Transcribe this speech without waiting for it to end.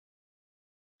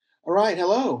All right,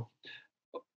 hello.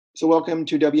 So welcome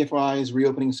to WFY's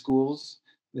Reopening Schools.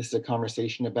 This is a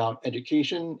conversation about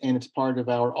education, and it's part of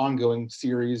our ongoing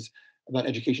series about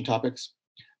education topics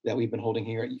that we've been holding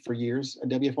here for years at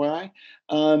WFYI.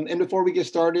 And before we get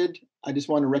started, I just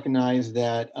want to recognize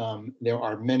that there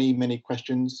are many, many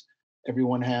questions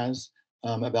everyone has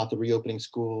about the reopening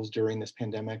schools during this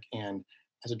pandemic. And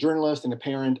as a journalist and a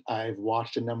parent, I've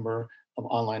watched a number of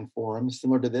online forums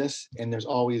similar to this, and there's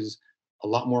always a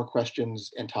lot more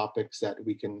questions and topics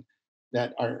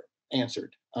that are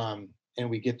answered. And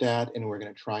we get that, and we're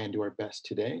going to try and do our best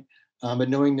today. But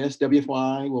knowing this,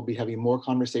 WFY will be having more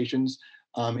conversations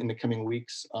in the coming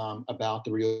weeks about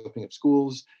the reopening of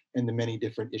schools and the many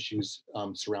different issues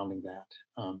surrounding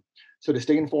that. So to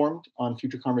stay informed on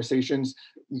future conversations,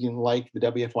 you can like the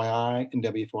WFYI and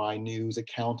WFYI News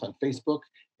account on Facebook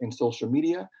and social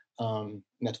media. And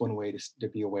that's one way to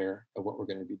be aware of what we're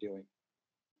going to be doing.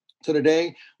 So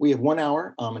today we have 1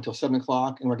 hour until 7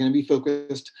 o'clock, and we're going to be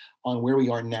focused on where we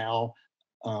are now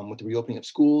with the reopening of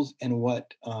schools and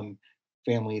what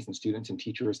families and students and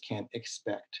teachers can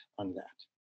expect on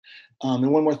that.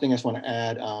 And one more thing I just want to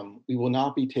add, we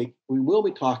will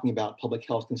be talking about public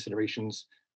health considerations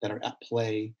that are at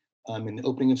play in the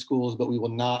opening of schools, but we will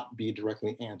not be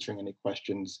directly answering any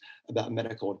questions about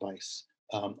medical advice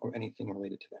or anything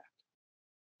related to that.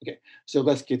 Okay, so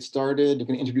let's get started. I'm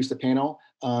going to introduce the panel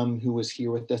who is here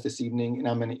with us this evening, and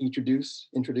I'm going to introduce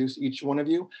each one of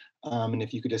you. And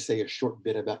if you could just say a short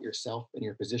bit about yourself and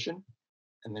your position,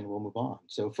 and then we'll move on.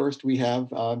 So first we have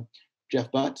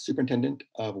Jeff Butt, Superintendent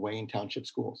of Wayne Township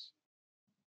Schools.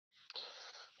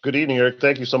 Good evening, Eric.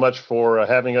 Thank you so much for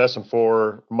having us and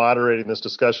for moderating this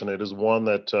discussion. It is one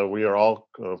that we are all,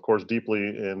 of course,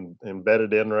 deeply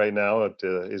embedded in right now. It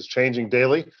is changing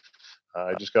daily.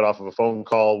 I just got off of a phone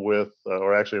call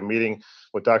or actually a meeting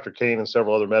with Dr. Kane and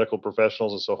several other medical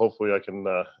professionals, and so hopefully I can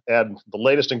add the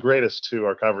latest and greatest to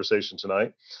our conversation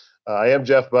tonight. I am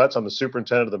Jeff Butts. I'm the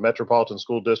superintendent of the Metropolitan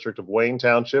School District of Wayne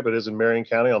Township. It is in Marion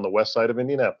County on the west side of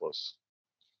Indianapolis.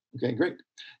 Okay, great.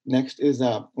 Next is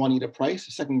Juanita Price,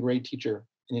 a second grade teacher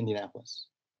in Indianapolis.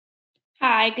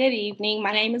 Hi, good evening.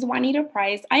 My name is Juanita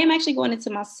Price. I am actually going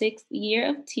into my 6th year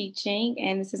of teaching,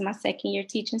 and this is my 2nd year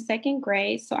teaching 2nd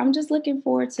grade. So I'm just looking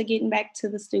forward to getting back to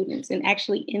the students and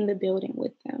actually in the building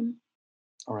with them.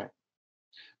 All right.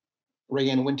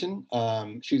 RaeAnn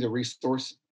Wintin, she's a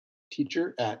resource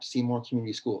teacher at Seymour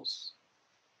Community Schools.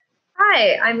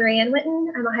 Hi, I'm RaeAnn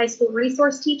Wintin. I'm a high school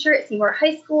resource teacher at Seymour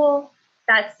High School.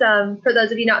 That's, for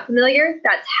those of you not familiar,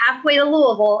 that's halfway to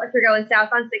Louisville if you're going south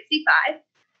on 65.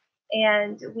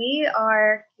 And we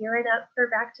are gearing up for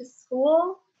back to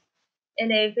school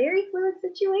in a very fluid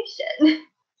situation.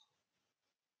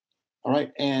 All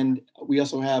right, and we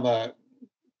also have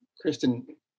Kristin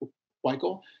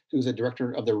Wikel, who's a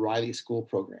director of the Riley School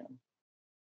Program.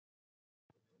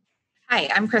 Hi,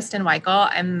 I'm Kristin Wikel.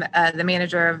 I'm the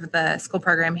manager of the school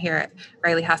program here at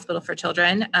Riley Hospital for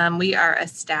Children. We are a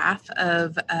staff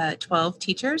of 12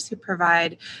 teachers who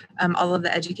provide all of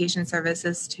the education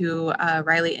services to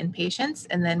Riley inpatients,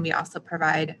 and then we also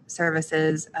provide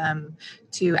services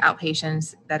to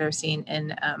outpatients that are seen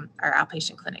in our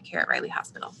outpatient clinic here at Riley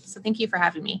Hospital. So thank you for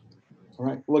having me. All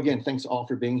right. Well, again, thanks all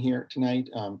for being here tonight.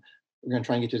 We're going to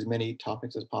try and get to as many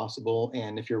topics as possible.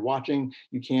 And if you're watching,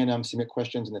 you can submit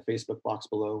questions in the Facebook box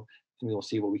below, and we will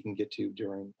see what we can get to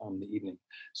during the evening.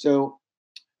 So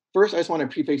first, I just want to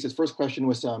preface this first question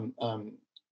with some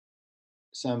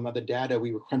of the data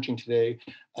we were crunching today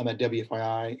at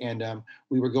WFYI. And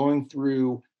we were going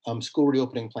through school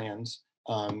reopening plans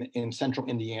in central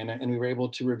Indiana, and we were able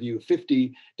to review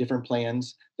 50 different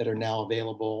plans that are now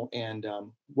available. And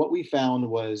what we found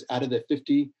was out of the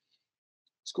 50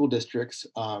 school districts,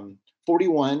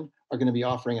 41 are going to be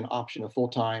offering an option of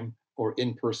full-time or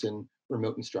in-person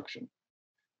remote instruction.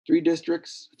 3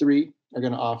 districts are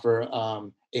going to offer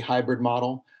a hybrid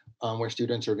model where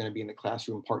students are going to be in the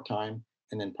classroom part-time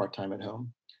and then part-time at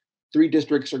home. 3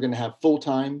 districts are going to have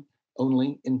full-time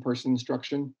only in-person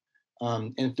instruction.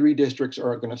 And 3 districts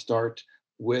are going to start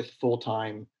with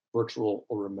full-time virtual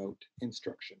or remote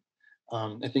instruction.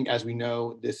 I think, as we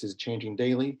know, this is changing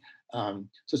daily.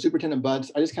 So Superintendent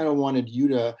Buds, I just kind of wanted you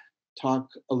to talk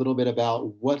a little bit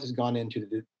about what has gone into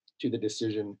the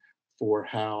decision for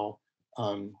how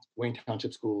Wayne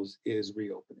Township Schools is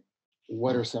reopening.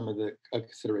 What are some of the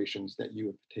considerations that you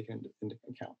have taken into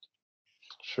account?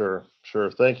 Sure.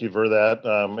 Thank you for that.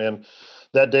 And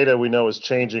that data we know is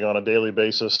changing on a daily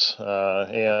basis,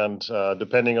 and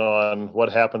depending on what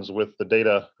happens with the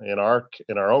data in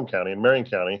our own county, in Marion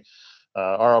County,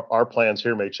 our plans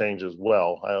here may change as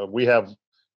well. We have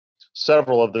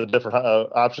several of the different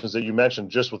options that you mentioned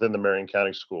just within the Marion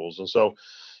County schools. And so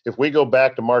if we go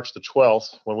back to March the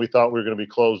 12th, when we thought we were going to be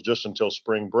closed just until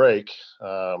spring break,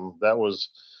 that was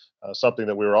something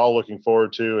that we were all looking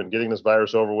forward to, and getting this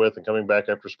virus over with and coming back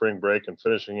after spring break and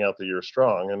finishing out the year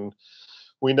strong. And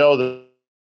we know that.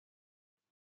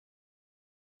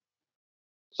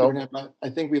 I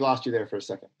think we lost you there for a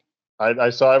second.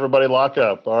 I saw everybody lock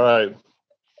up. All right.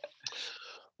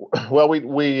 Well, we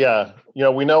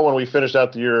know when we finished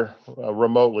out the year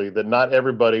remotely that not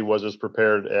everybody was as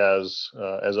prepared as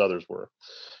others were.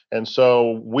 And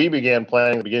so we began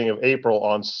planning at the beginning of April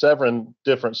on 7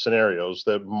 different scenarios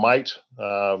that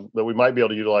we might be able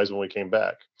to utilize when we came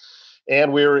back.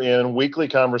 And we were in weekly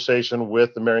conversation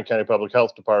with the Marion County Public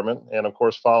Health Department, and of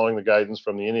course following the guidance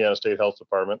from the Indiana State Health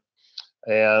Department,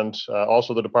 and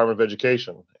also the Department of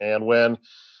Education. And when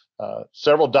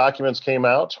several documents came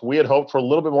out, we had hoped for a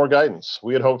little bit more guidance.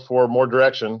 We had hoped for more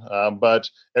direction, but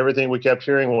everything we kept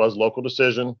hearing was local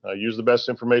decision, use the best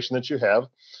information that you have,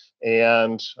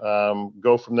 and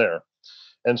go from there.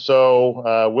 And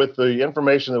so with the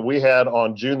information that we had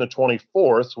on June the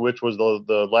 24th, which was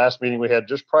the last meeting we had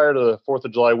just prior to the 4th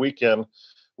of July weekend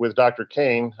with Dr.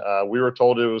 Kane, we were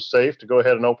told it was safe to go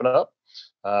ahead and open up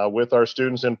with our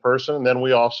students in person. And then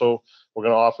we also were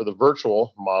going to offer the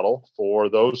virtual model for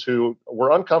those who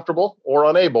were uncomfortable or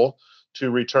unable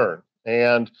to return.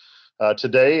 And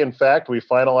today, in fact, we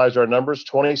finalized our numbers.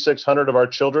 2,600 of our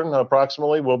children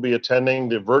approximately will be attending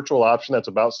the virtual option. That's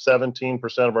about 17%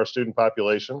 of our student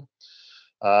population.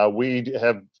 We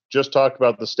have just talked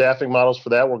about the staffing models for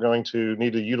that. We're going to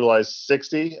need to utilize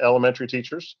 60 elementary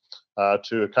teachers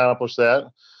to accomplish that.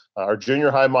 Our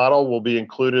junior high model will be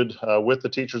included with the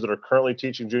teachers that are currently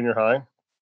teaching junior high,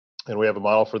 and we have a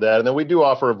model for that. And then we do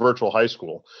offer a virtual high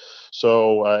school,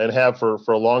 so and have for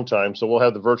a long time. So we'll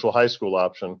have the virtual high school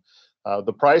option.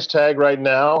 The price tag right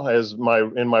now,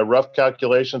 in my rough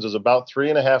calculations, is about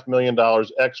 $3.5 million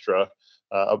extra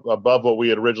above what we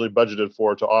had originally budgeted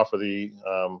for to offer the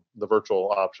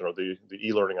virtual option, or the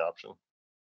e-learning option.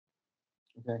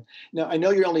 Okay. Now, I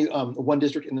know you're only one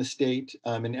district in the state,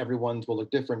 and everyone's will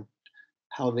look different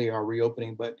how they are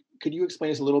reopening, but could you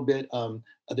explain us a little bit of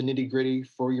the nitty-gritty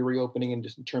for your reopening, and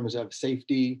just in terms of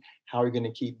safety, how you're going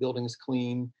to keep buildings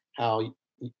clean, how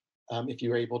if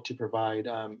you're able to provide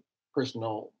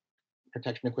personal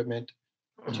protection equipment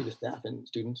to the staff and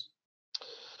students?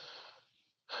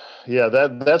 Yeah,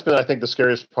 that's been, I think, the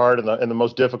scariest part and the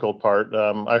most difficult part.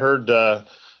 I heard a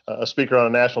speaker on a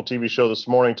national TV show this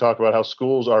morning talk about how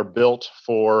schools are built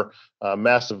for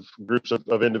massive groups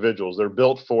of individuals. They're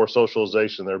built for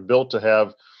socialization. They're built to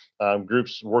have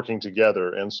groups working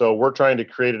together. And so we're trying to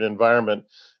create an environment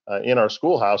in our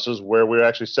schoolhouses where we're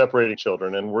actually separating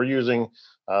children. And we're using,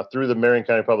 through the Marion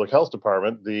County Public Health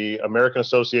Department, the American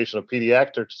Association of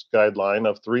Pediatrics guideline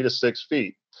of 3 to 6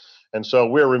 feet. And so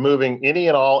we're removing any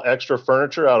and all extra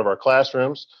furniture out of our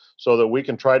classrooms so that we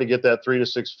can try to get that 3 to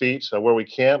 6 feet. Where we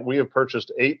can't, we have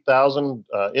purchased 8,000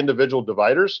 individual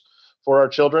dividers for our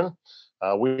children.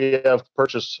 We have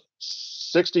purchased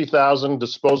 60,000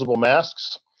 disposable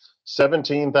masks,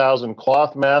 17,000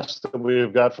 cloth masks that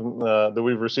we've got from that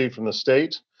we've received from the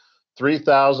state,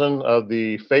 3,000 of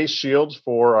the face shields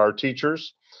for our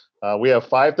teachers. We have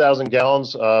 5,000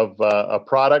 gallons of a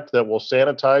product that will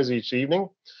sanitize each evening.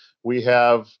 We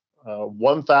have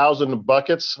 1,000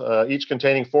 buckets, each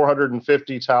containing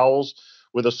 450 towels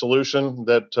with a solution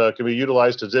that can be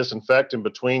utilized to disinfect in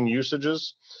between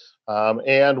usages.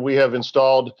 And we have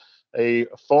installed a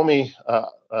foamy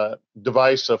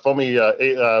device, a foamy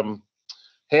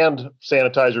hand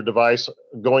sanitizer device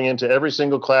going into every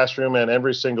single classroom and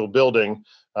every single building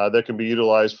that can be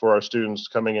utilized for our students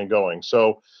coming and going.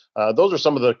 So those are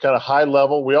some of the kind of high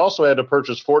level. We also had to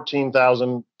purchase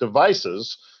 14,000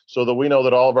 devices so that we know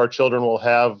that all of our children will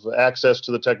have access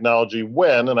to the technology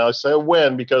when, and I say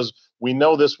when because we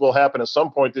know this will happen at some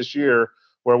point this year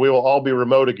where we will all be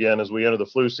remote again as we enter the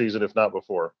flu season, if not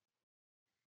before.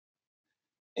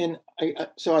 And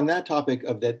so on that topic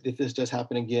of that, if this does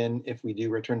happen again, if we do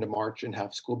return to March and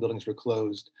have school buildings were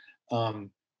closed,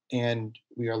 and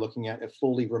we are looking at a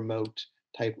fully remote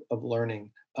type of learning,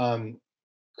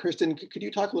 Kristin, could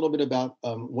you talk a little bit about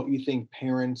what you think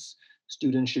parents,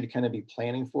 students should kind of be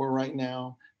planning for right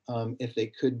now, if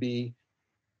they could be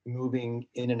moving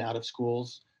in and out of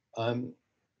schools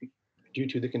due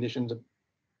to the conditions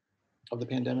of the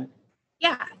pandemic?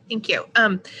 Yeah, thank you.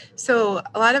 So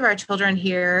a lot of our children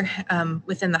here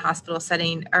within the hospital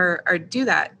setting are do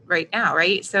that right now,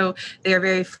 right? So they are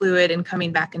very fluid and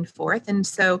coming back and forth. And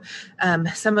so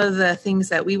some of the things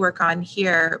that we work on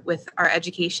here with our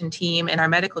education team and our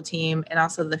medical team, and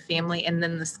also the family, and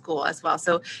then the school as well.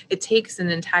 So it takes an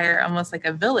entire, almost like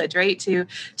a village, right, to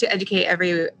educate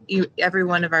every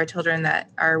one of our children that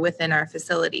are within our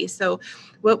facility. So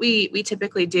what we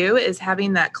typically do is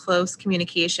having that close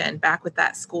communication back with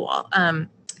that school.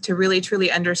 To really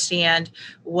truly understand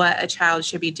what a child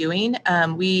should be doing.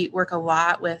 We work a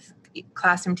lot with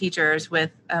classroom teachers,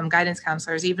 with guidance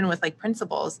counselors, even with like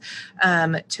principals,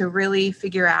 to really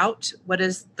figure out what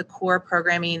is the core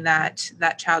programming that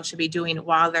that child should be doing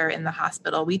while they're in the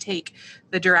hospital. We take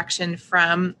the direction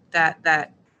from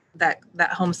that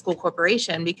homeschool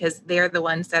corporation, because they're the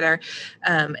ones that are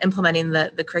implementing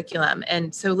the curriculum.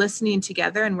 And so listening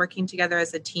together and working together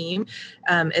as a team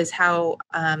is how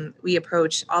we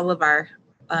approach all of our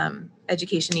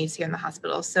education needs here in the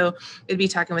hospital. So we'd be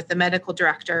talking with the medical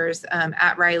directors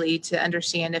at Riley to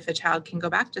understand if a child can go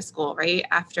back to school right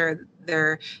after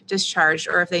they're discharged,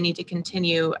 or if they need to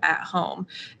continue at home.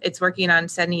 It's working on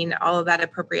sending all of that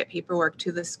appropriate paperwork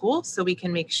to the school so we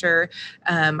can make sure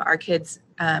our kids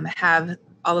have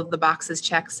all of the boxes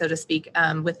checked, so to speak,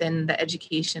 within the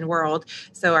education world,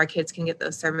 so our kids can get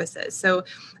those services. So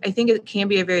I think it can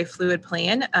be a very fluid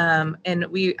plan, and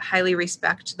we highly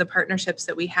respect the partnerships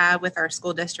that we have with our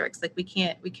school districts. Like we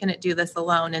couldn't do this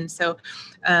alone. And so,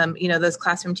 those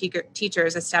classroom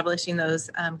teachers establishing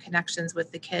those connections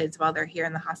with the kids while they're here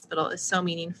in the hospital is so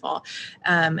meaningful.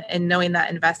 And knowing that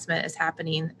investment is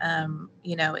happening,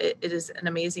 it is an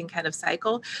amazing kind of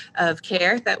cycle of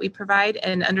care that we provide,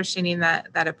 and understanding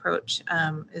that approach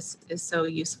is so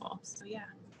useful. So yeah.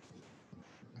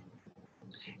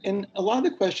 And a lot of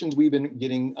the questions we've been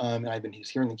getting, and I've been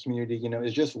hearing in the community,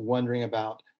 is just wondering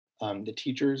about the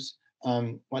teachers.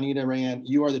 Juanita, RaeAnn,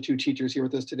 you are the two teachers here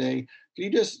with us today. Could you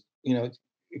just,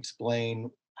 explain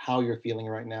how you're feeling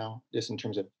right now, just in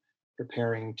terms of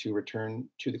preparing to return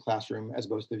to the classroom, as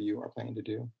both of you are planning to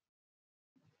do?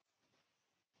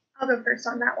 I'll go first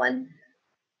on that one.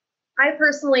 I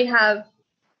personally have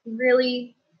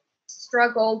really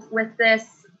struggled with this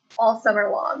all summer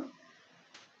long.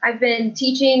 I've been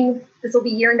teaching, this will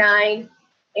be year 9,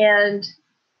 and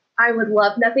I would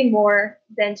love nothing more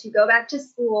than to go back to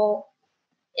school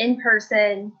in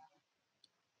person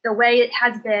the way it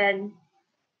has been,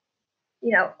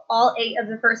 all 8 of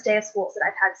the first day of schools that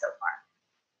I've had so far.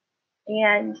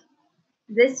 And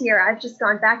this year I've just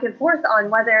gone back and forth on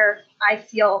whether I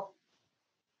feel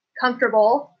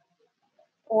comfortable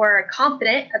or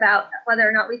confident about whether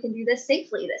or not we can do this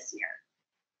safely this year.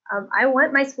 I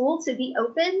want my school to be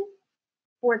open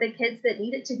for the kids that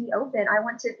need it to be open. I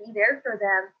want to be there for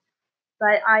them,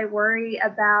 but I worry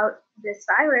about this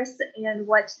virus and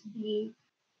what the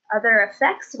other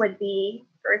effects would be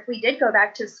for if we did go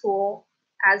back to school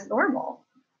as normal.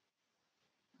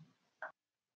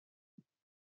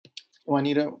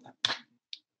 Juanita?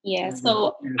 Yeah,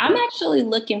 so I'm actually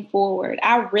looking forward.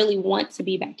 I really want to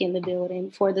be back in the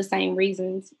building for the same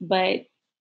reasons, but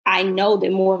I know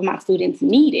that more of my students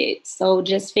need it. So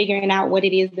just figuring out what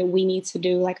it is that we need to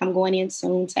do. Like I'm going in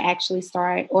soon to actually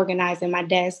start organizing my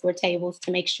desk or tables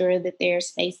to make sure that they're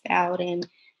spaced out. And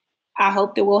I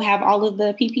hope that we'll have all of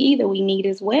the PPE that we need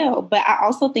as well. But I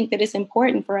also think that it's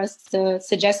important for us to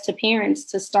suggest to parents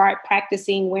to start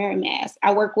practicing wearing masks.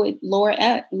 I work with lower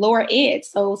ed,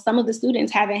 so some of the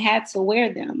students haven't had to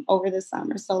wear them over the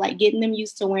summer. So like getting them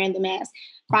used to wearing the mask,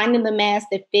 finding the mask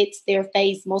that fits their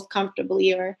face most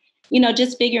comfortably, or,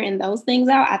 just figuring those things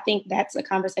out. I think that's a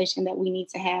conversation that we need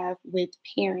to have with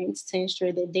parents to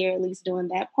ensure that they're at least doing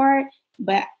that part.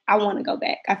 But I want to go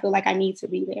back. I feel like I need to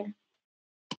be there.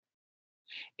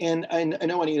 And I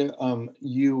know, Anita,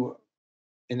 you,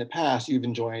 in the past, you've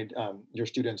enjoyed your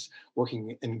students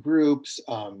working in groups,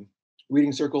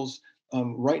 reading circles.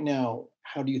 Right now,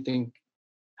 how do you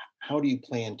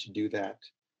plan to do that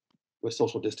with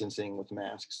social distancing, with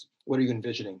masks? What are you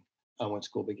envisioning when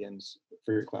school begins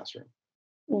for your classroom?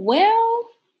 Well,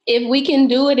 if we can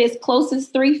do it as close as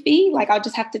 3 feet, like I'll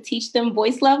just have to teach them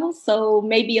voice levels. So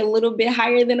maybe a little bit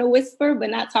higher than a whisper,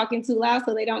 but not talking too loud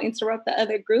so they don't interrupt the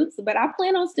other groups. But I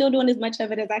plan on still doing as much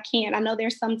of it as I can. I know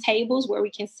there's some tables where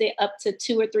we can sit up to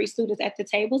 2 or 3 students at the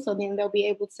table. So then they'll be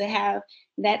able to have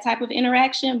that type of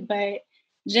interaction. But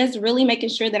just really making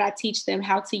sure that I teach them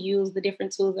how to use the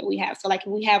different tools that we have. So like if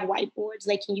we have whiteboards,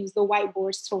 they can use the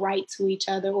whiteboards to write to each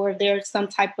other, or if there's some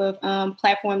type of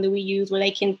platform that we use where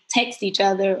they can text each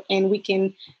other and we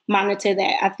can monitor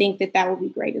that. I think that would be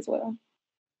great as well.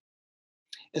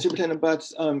 And Superintendent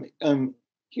Butts,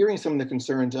 hearing some of the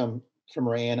concerns from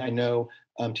RaeAnn, I know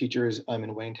teachers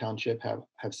in Wayne Township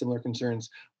have similar concerns.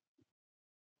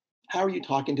 how are you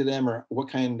talking to them, or what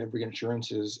kind of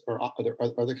reassurances or other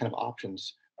kind of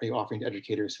options are you offering to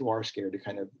educators who are scared to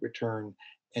kind of return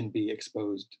and be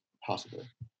exposed possibly?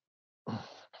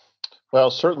 Well,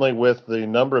 certainly with the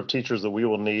number of teachers that we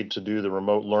will need to do the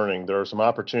remote learning, there are some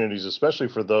opportunities, especially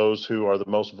for those who are the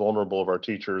most vulnerable of our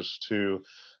teachers, to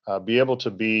be able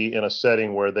to be in a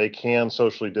setting where they can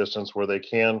socially distance, where they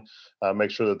can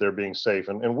make sure that they're being safe.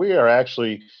 And we are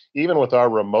actually, even with our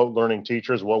remote learning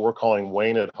teachers, what we're calling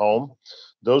Wayne at home,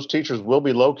 those teachers will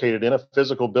be located in a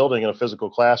physical building, in a physical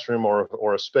classroom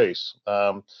or a space.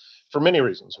 For many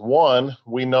reasons. One,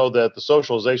 we know that the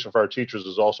socialization for our teachers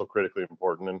is also critically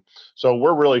important. And so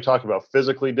we're really talking about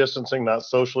physically distancing, not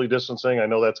socially distancing. I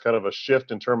know that's kind of a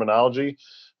shift in terminology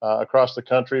across the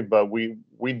country, but we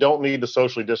don't need to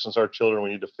socially distance our children. We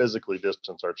need to physically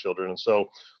distance our children. And so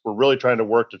we're really trying to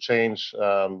work to change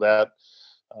those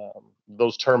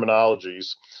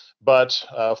terminologies. But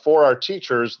for our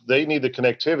teachers, they need the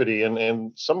connectivity.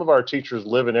 And some of our teachers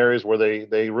live in areas where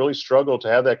they really struggle to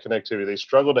have that connectivity. They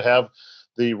struggle to have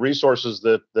the resources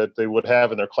that they would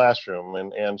have in their classroom.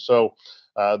 And so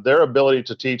their ability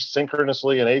to teach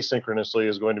synchronously and asynchronously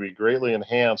is going to be greatly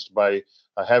enhanced by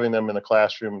having them in the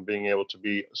classroom and being able to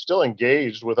be still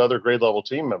engaged with other grade level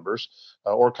team members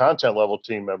or content level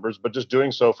team members, but just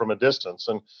doing so from a distance.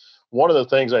 And one of the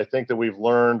things I think that we've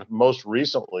learned most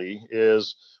recently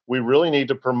is we really need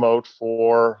to promote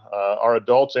for our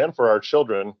adults and for our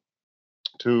children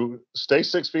to stay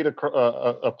 6 feet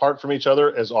apart from each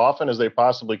other as often as they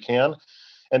possibly can,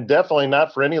 and definitely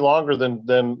not for any longer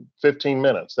than 15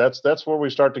 minutes. That's where we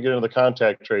start to get into the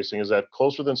contact tracing, is that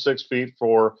closer than 6 feet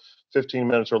for 15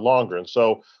 minutes or longer. And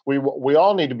so we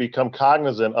all need to become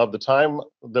cognizant of the time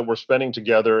that we're spending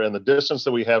together and the distance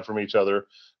that we have from each other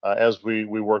as we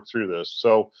work through this.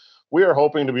 So we are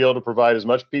hoping to be able to provide as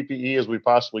much PPE as we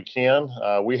possibly can.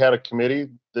 We had a committee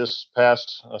this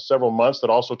past several months that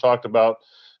also talked about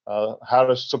how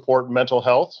to support mental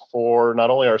health for not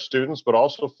only our students, but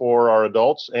also for our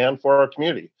adults and for our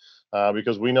community,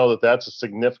 because we know that that's a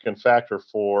significant factor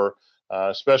for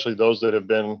especially those that have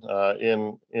been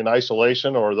in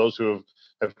isolation, or those who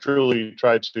have truly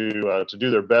tried to do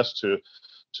their best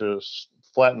to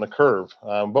flatten the curve.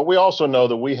 But we also know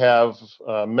that we have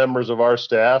members of our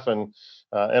staff and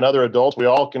other adults. We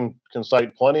all can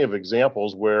cite plenty of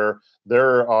examples where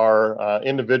there are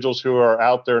individuals who are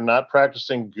out there not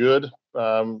practicing good,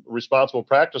 responsible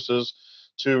practices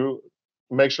to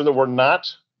make sure that we're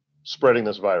not spreading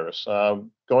this virus.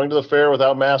 Going to the fair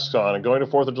without masks on, and going to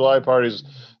 4th of July parties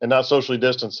and not socially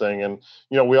distancing. And,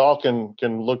 we all can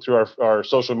look through our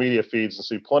social media feeds and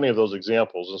see plenty of those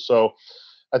examples. And so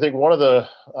I think one of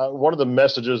the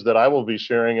messages that I will be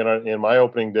sharing in my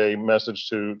opening day message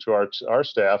to our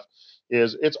staff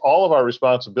is it's all of our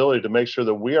responsibility to make sure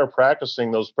that we are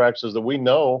practicing those practices that we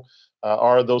know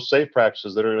are those safe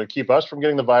practices that are going to keep us from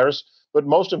getting the virus, but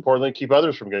most importantly, keep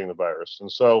others from getting the virus.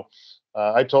 And so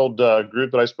I told a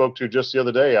group that I spoke to just the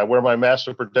other day, I wear my mask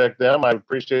to protect them. I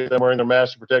appreciate them wearing their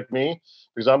mask to protect me,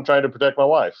 because I'm trying to protect my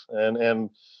wife and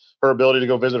her ability to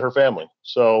go visit her family.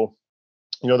 So,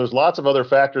 there's lots of other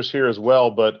factors here as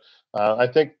well, but I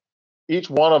think each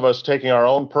one of us taking our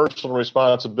own personal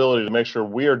responsibility to make sure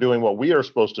we are doing what we are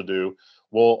supposed to do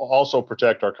will also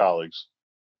protect our colleagues.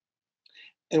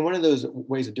 And one of those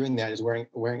ways of doing that is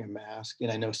wearing a mask.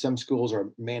 And I know some schools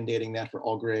are mandating that for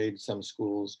all grades. Some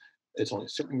schools, it's only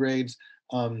certain grades.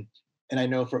 And I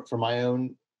know for my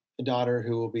own daughter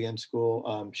who will be in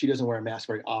school, she doesn't wear a mask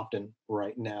very often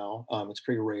right now. It's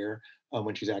pretty rare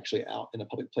when she's actually out in a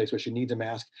public place where she needs a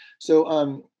mask.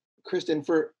 So, Kristin,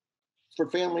 for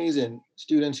families and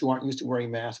students who aren't used to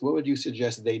wearing masks, what would you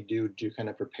suggest they do to kind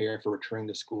of prepare for returning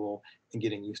to school and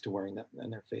getting used to wearing that in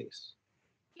their face?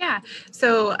 Yeah.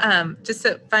 So just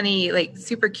a funny,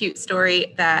 super cute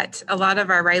story that a lot of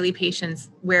our Riley patients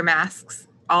wear masks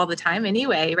all the time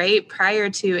anyway, right? Prior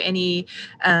to any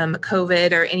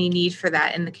COVID or any need for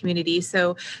that in the community.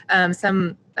 So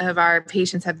some of our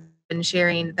patients have been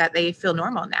sharing that they feel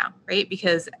normal now, right?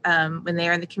 Because when they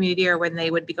are in the community or when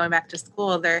they would be going back to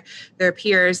school, their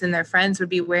peers and their friends would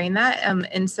be wearing that.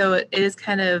 And so it is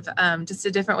kind of just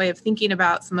a different way of thinking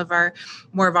about some of our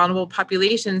more vulnerable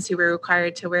populations who were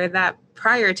required to wear that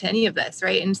prior to any of this,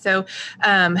 right? And so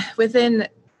within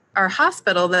our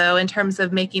hospital, though, in terms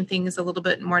of making things a little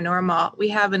bit more normal, we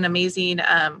have an amazing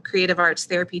creative arts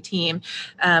therapy team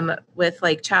with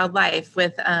like child life,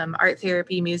 with art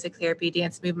therapy, music therapy,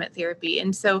 dance movement therapy.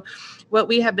 And so what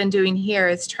we have been doing here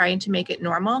is trying to make it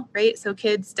normal, right? So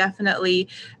kids definitely,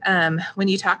 when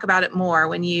you talk about it more,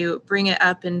 when you bring it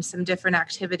up in some different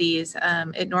activities,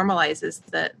 it normalizes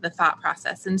the thought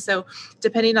process. And so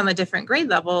depending on the different grade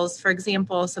levels, for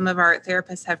example, some of our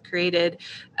therapists have created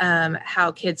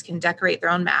how kids can decorate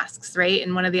their own masks, right?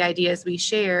 And one of the ideas we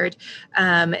shared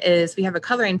is we have a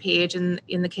coloring page and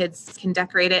the kids can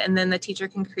decorate it, and then the teacher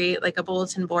can create like a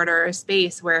bulletin board or a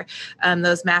space where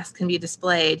those masks can be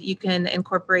displayed. You can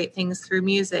incorporate things through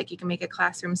music. You can make a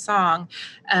classroom song.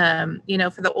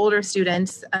 For the older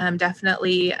students,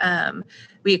 definitely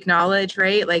we acknowledge,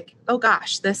 right? Like, oh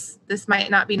gosh, this might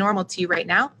not be normal to you right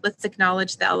now. Let's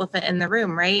acknowledge the elephant in the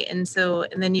room, right? And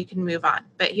then you can move on.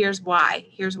 But here's why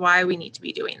we need to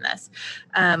be doing this.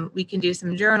 We can do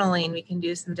some journaling. We can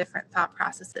do some different thought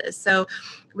processes. So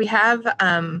we have,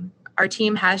 our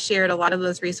team has shared a lot of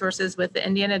those resources with the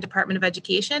Indiana Department of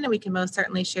Education, and we can most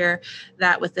certainly share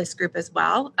that with this group as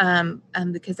well,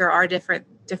 because there are different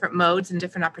modes and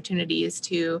different opportunities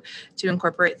to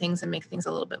incorporate things and make things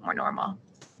a little bit more normal.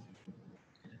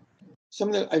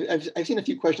 I've seen a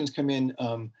few questions come in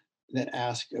that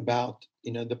ask about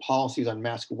the policies on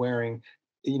mask wearing.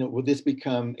 Will this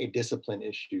become a discipline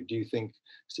issue? Do you think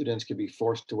students could be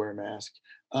forced to wear a mask?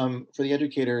 For the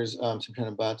educators,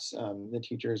 Superintendent Butts, the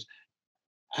teachers,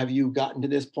 have you gotten to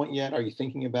this point yet? Are you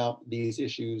thinking about these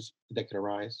issues that could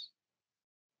arise?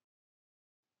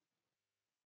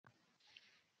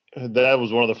 That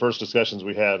was one of the first discussions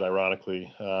we had,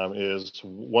 ironically, is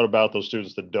what about those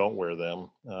students that don't wear them?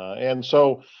 And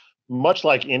so much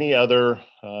like any other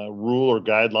rule or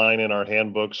guideline in our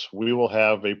handbooks, we will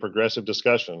have a progressive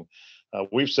discussion.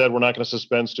 We've said we're not going to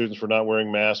suspend students for not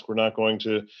wearing masks. We're not going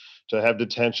to have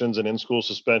detentions and in-school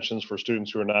suspensions for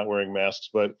students who are not wearing masks,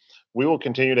 but we will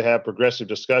continue to have progressive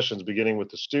discussions beginning with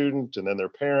the student and then their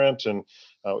parent and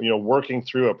working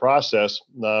through a process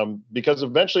because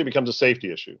eventually it becomes a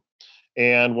safety issue.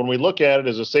 And when we look at it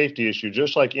as a safety issue,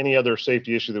 just like any other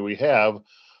safety issue that we have,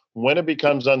 when it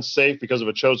becomes unsafe because of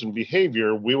a chosen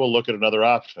behavior, we will look at another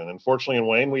option. And fortunately in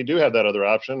Wayne, we do have that other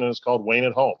option, and it's called Wayne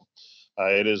at Home.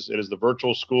 It is the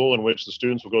virtual school in which the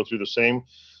students will go through the same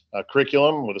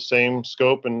curriculum with the same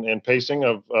scope and pacing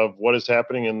of what is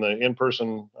happening in the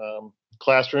in-person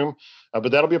classroom,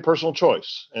 but that'll be a personal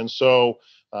choice. And so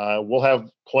we'll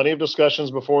have plenty of discussions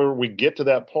before we get to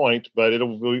that point, but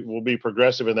we'll be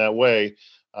progressive in that way.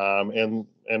 And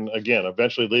again,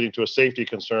 eventually leading to a safety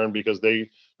concern because they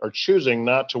are choosing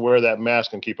not to wear that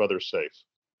mask and keep others safe.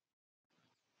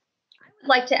 I would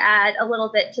like to add a little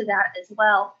bit to that as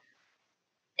well.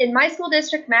 In my school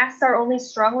district, masks are only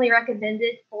strongly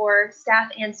recommended for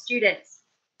staff and students.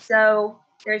 So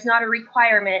there's not a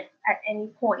requirement at any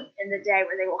point in the day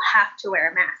where they will have to wear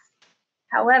a mask.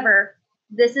 However,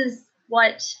 this is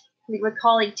what we would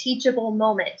call a teachable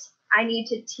moment. I need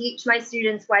to teach my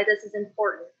students why this is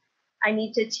important. I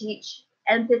need to teach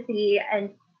empathy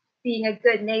and being a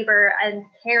good neighbor and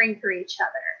caring for each other.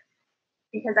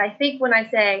 Because I think when I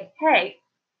say, hey,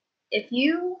 if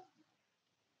you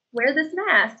wear this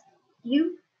mask,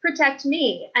 you protect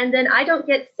me, and then I don't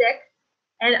get sick,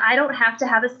 and I don't have to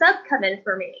have a sub come in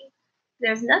for me.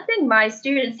 There's nothing my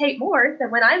students hate more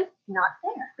than when I'm not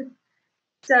there.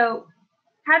 So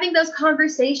having those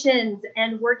conversations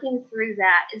and working through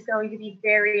that is going to be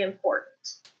very important.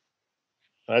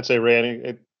 I'd say,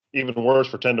 RaeAnn, even worse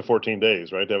for 10 to 14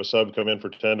 days, right? To have a sub come in for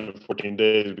 10 to 14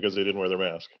 days because they didn't wear their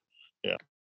mask. Yeah.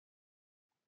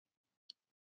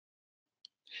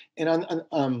 And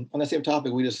on the same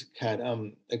topic, we just had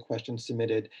a question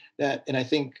submitted that, and I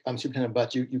think Superintendent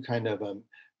Butts, you kind of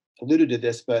alluded to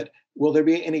this, but will there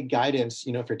be any guidance,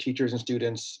 for teachers and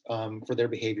students for their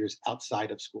behaviors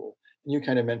outside of school? And you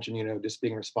kind of mentioned, just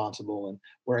being responsible and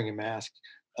wearing a mask.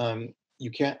 I'm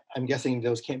guessing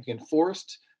those can't be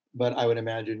enforced, but I would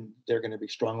imagine they're going to be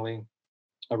strongly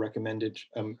recommended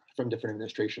from different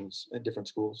administrations at different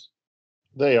schools.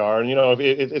 They are, and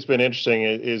it's been interesting.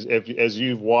 As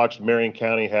you've watched Marion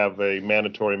County have a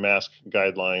mandatory mask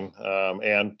guideline,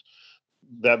 and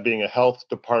that being a health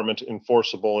department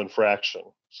enforceable infraction,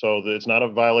 so that it's not a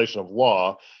violation of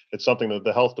law. It's something that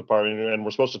the health department, and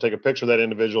we're supposed to take a picture of that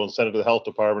individual and send it to the health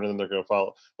department, and then they're going to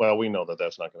follow. Well, we know that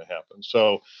that's not going to happen.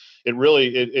 So it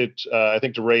really, I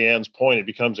think to RaeAnn's point, it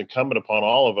becomes incumbent upon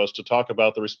all of us to talk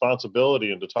about the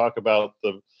responsibility and to talk about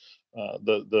the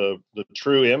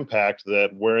true impact that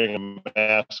wearing a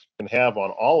mask can have on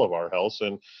all of our health.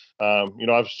 And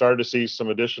I've started to see some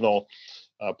additional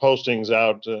postings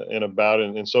out and about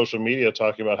in social media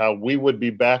talking about how we would be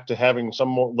back to having some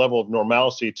more level of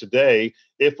normalcy today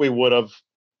if we would have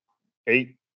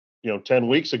 10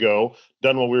 weeks ago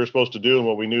done what we were supposed to do and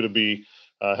what we knew to be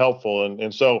helpful.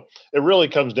 And so it really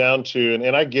comes down to,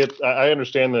 and I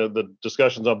understand the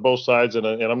discussions on both sides, and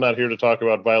I'm not here to talk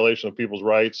about violation of people's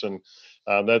rights, and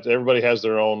that everybody has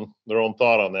their own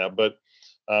thought on that. But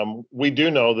we do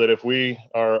know that if we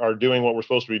are doing what we're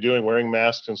supposed to be doing, wearing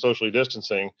masks and socially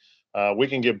distancing, we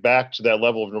can get back to that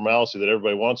level of normalcy that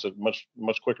everybody wants at much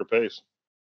quicker pace.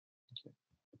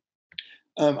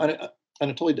 On a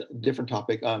totally different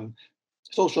topic,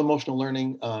 social emotional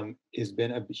learning has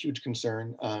been a huge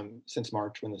concern since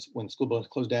March when school was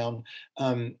closed down.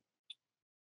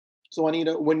 So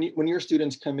Juanita, when your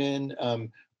students come in,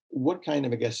 what kind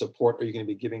of, support are you going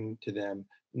to be giving to them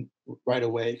right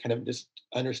away, kind of just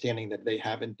understanding that they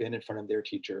haven't been in front of their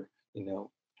teacher,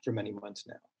 for many months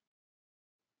now?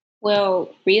 Well,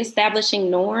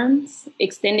 reestablishing norms,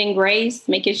 extending grace,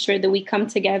 making sure that we come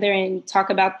together and talk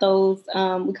about those,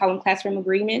 we call them classroom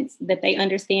agreements, that they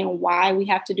understand why we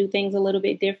have to do things a little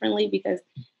bit differently, because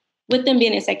with them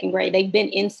being in second grade, they've been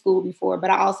in school before, but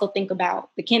I also think about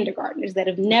the kindergartners that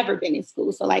have never been in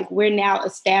school. So we're now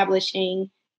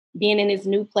establishing being in this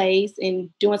new place and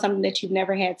doing something that you've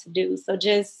never had to do. So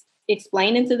just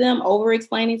explaining to them, over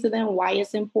explaining to them why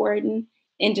it's important,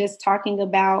 and just talking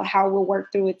about how we'll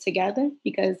work through it together,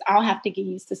 because I'll have to get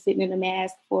used to sitting in a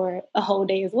mask for a whole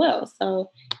day as well. So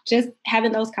just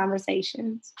having those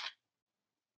conversations.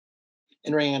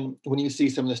 And RaeAnn, when you see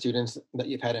some of the students that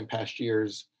you've had in past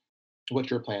years, what's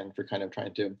your plan for kind of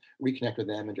trying to reconnect with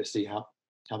them and just see how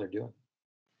they're doing?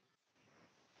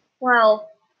 Well,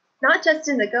 not just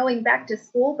in the going back to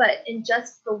school, but in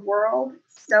just the world,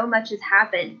 so much has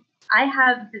happened. I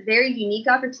have the very unique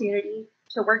opportunity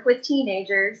to work with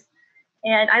teenagers,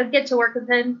 and I get to work with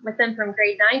them from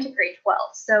grade 9 to grade 12.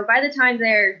 So by the time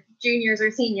they're juniors or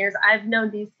seniors, I've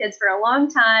known these kids for a long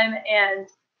time, and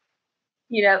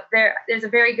there's a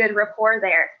very good rapport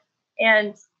there.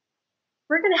 And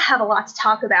we're going to have a lot to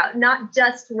talk about, not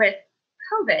just with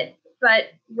COVID, but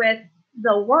with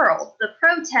the world, the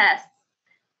protests,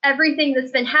 everything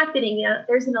that's been happening.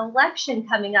 There's an election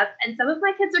coming up, and some of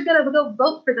my kids are going to go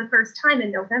vote for the first time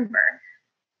in November.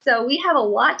 So we have a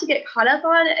lot to get caught up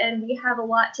on, and we have a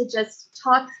lot to just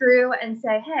talk through and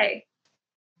say, hey,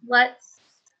 let's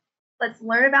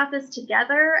learn about this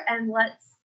together, and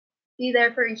let's be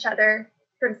there for each other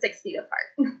from 6 feet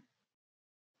apart.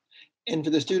 And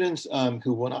for the students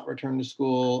who will not return to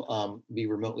school, be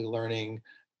remotely learning,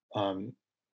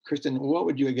 Kristin, what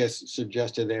would you,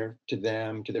 suggest to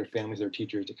them, to their families, their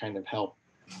teachers, to kind of help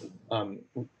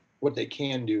what they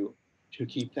can do to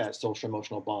keep that social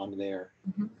emotional bond there?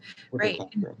 Mm-hmm. With Right. the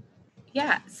classroom?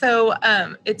 Yeah. So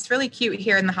it's really cute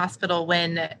here in the hospital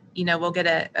when, we'll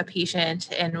get a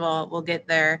patient and we'll get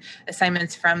their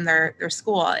assignments from their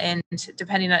school. And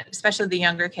depending on, especially the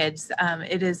younger kids,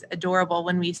 it is adorable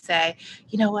when we say,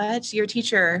 you know what, your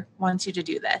teacher wants you to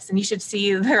do this. And you should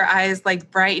see their eyes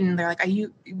brighten. They're like, are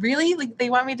you really? They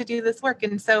want me to do this work.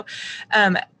 And so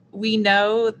we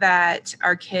know that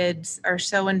our kids are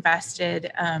so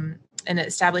invested in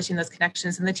establishing those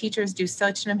connections, and the teachers do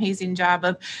such an amazing job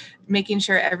of making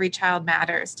sure every child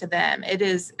matters to them. It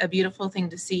is a beautiful thing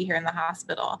to see here in the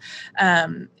hospital.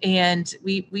 And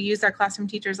we use our classroom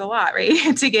teachers a lot,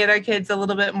 right, to get our kids a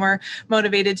little bit more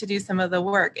motivated to do some of the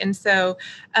work. And so,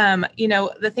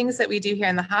 the things that we do here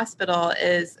in the hospital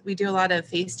is we do a lot of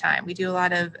FaceTime. We do a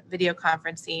lot of video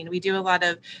conferencing. We do a lot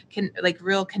of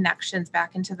real connections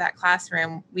back into that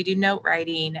classroom. We do note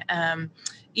writing.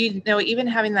 Even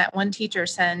having that one teacher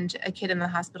send a kid in the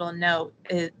hospital a note,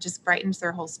 it just brightens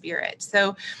their whole spirit.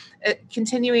 So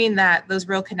continuing those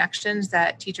real connections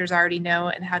that teachers already know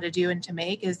and how to do and to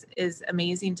make is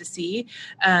amazing to see.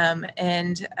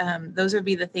 And those would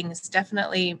be the things,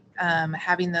 definitely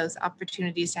having those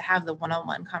opportunities to have the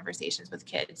one-on-one conversations with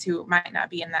kids who might not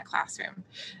be in that classroom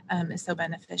is so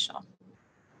beneficial.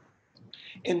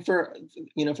 And for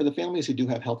the families who do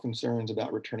have health concerns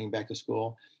about returning back to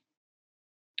school,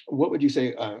 what would you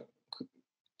say, or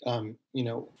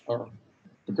for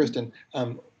Kristin,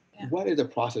 what is the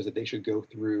process that they should go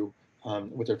through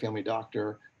with their family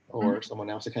doctor or someone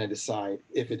else to kind of decide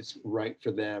if it's right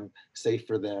for them, safe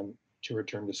for them to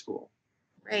return to school?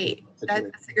 Right.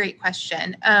 That's a great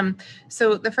question.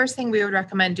 So the first thing we would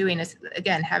recommend doing is,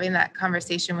 again, having that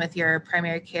conversation with your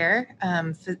primary care,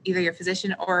 either your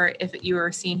physician, or if you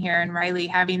were seen here in Riley,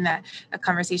 having a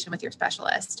conversation with your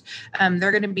specialist.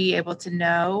 They're going to be able to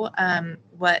know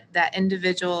what that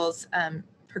individual's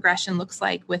progression looks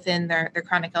like within their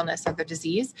chronic illness or their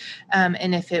disease,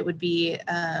 and if it would be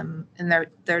in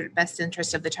their best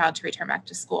interest of the child to return back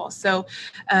to school. So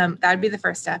that would be the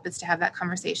first step, is to have that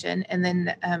conversation. And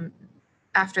then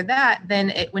after that,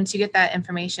 then once you get that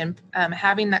information,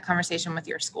 having that conversation with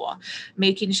your school,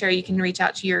 making sure you can reach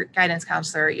out to your guidance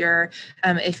counselor,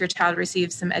 if your child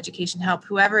receives some education help,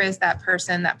 whoever is that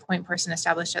person, that point person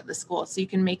established at the school, so you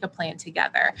can make a plan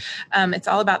together. It's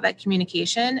all about that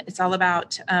communication. It's all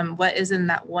about what is in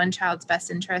that one child's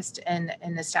best interest, and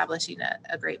establishing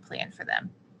a great plan for them.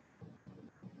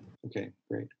 Okay,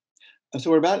 great. So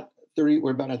we're about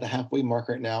at the halfway mark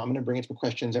right now. I'm going to bring in some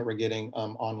questions that we're getting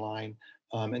online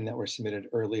and that were submitted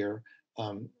earlier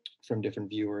from different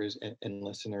viewers and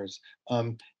listeners.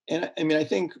 And I mean, I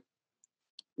think,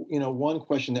 one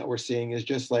question that we're seeing is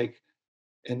just like,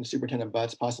 and Superintendent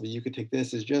Butts, possibly you could take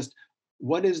this, is just,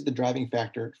 what is the driving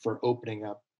factor for opening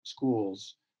up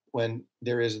schools when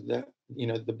there is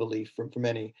the belief from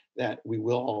many that we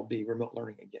will all be remote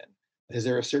learning again? Is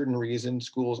there a certain reason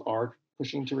schools are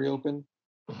pushing to reopen?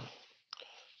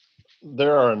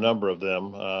 There are a number of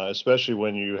them, especially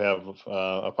when you have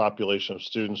a population of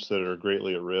students that are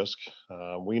greatly at risk.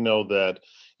 We know that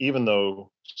even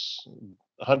though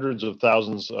hundreds of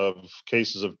thousands of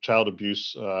cases of child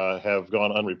abuse have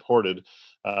gone unreported,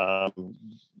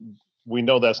 we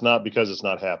know that's not because it's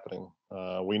not happening.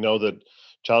 We know that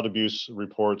child abuse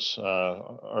reports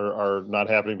are not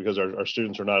happening because our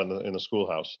students are not in the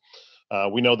schoolhouse.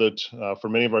 We know that for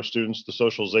many of our students, the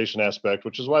socialization aspect,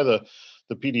 which is why the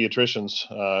pediatricians,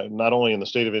 not only in the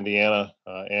state of Indiana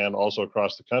and also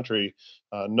across the country,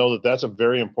 know that that's a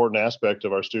very important aspect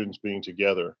of our students being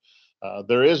together.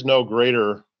 There is no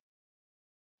greater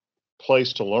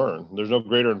place to learn. There's no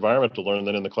greater environment to learn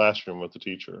than in the classroom with the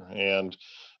teacher. And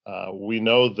we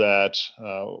know that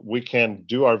we can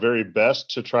do our very best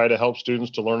to try to help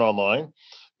students to learn online.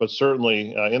 But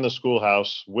certainly in the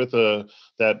schoolhouse, with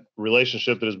that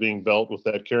relationship that is being built with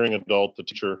that caring adult, the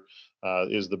teacher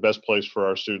is the best place for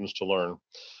our students to learn.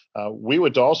 We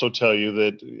would also tell you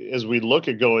that as we look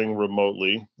at going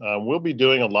remotely, we'll be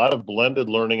doing a lot of blended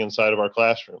learning inside of our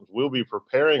classrooms. We'll be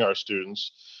preparing our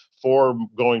students for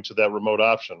going to that remote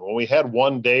option. When we had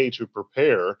one day to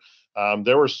prepare,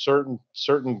 there were certain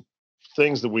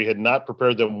things that we had not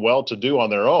prepared them well to do on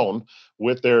their own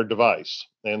with their device.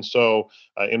 And so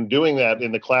in doing that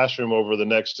in the classroom over the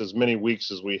next as many weeks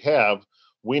as we have,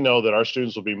 we know that our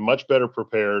students will be much better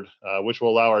prepared, which will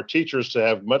allow our teachers to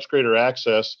have much greater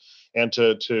access and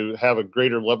to have a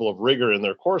greater level of rigor in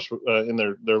their course,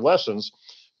 in their lessons,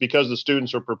 because the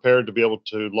students are prepared to be able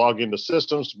to log into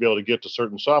systems, to be able to get to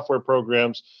certain software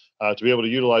programs, to be able to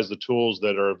utilize the tools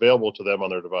that are available to them on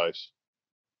their device.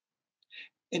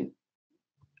 And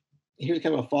here's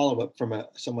kind of a follow-up from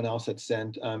someone else that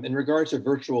sent, in regards to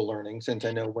virtual learning, since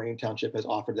I know Wayne Township has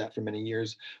offered that for many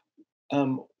years,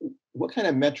 what kind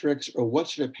of metrics or what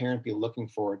should a parent be looking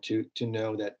for to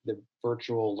know that the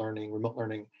virtual learning, remote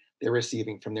learning they're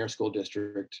receiving from their school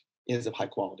district is of high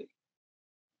quality?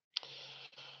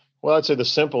 Well, I'd say the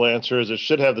simple answer is it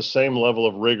should have the same level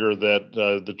of rigor that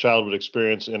the child would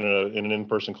experience in an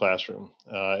in-person classroom.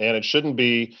 And it shouldn't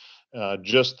be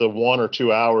just the 1 or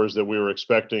 2 hours that we were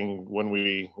expecting when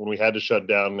we had to shut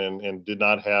down and did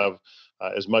not have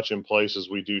as much in place as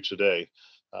we do today.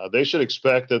 They should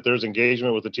expect that there's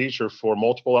engagement with the teacher for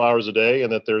multiple hours a day,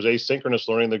 and that there's asynchronous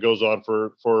learning that goes on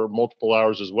for multiple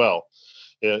hours as well.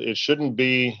 It shouldn't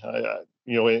be,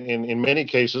 in many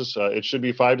cases, it should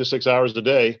be 5 to 6 hours a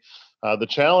day. The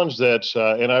challenge that,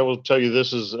 and I will tell you,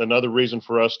 this is another reason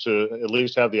for us to at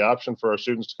least have the option for our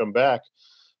students to come back,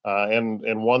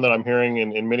 and one that I'm hearing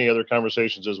in many other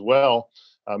conversations as well.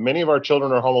 Many of our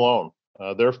children are home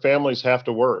alone. Their families have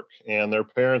to work, and their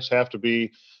parents have to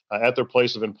be at their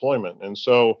place of employment. And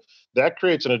so that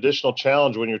creates an additional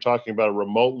challenge when you're talking about a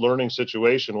remote learning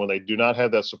situation, when they do not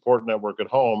have that support network at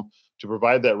home to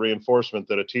provide that reinforcement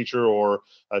that a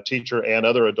teacher and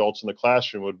other adults in the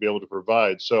classroom would be able to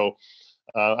provide. So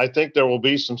I think there will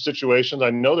be some situations,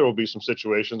 I know there will be some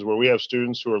situations where we have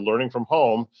students who are learning from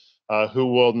home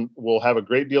who will have a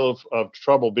great deal of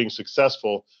trouble being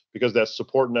successful because that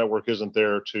support network isn't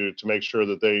there to make sure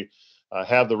that they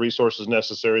have the resources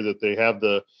necessary, that they have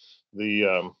that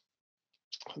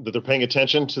they're paying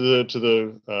attention to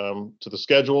the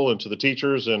schedule and to the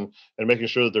teachers and making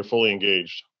sure that they're fully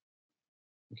engaged.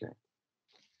 Okay.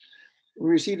 We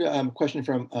received a question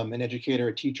from an educator,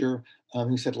 a teacher,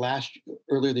 who said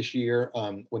earlier this year,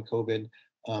 when COVID,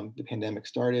 the pandemic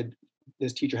started,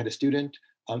 this teacher had a student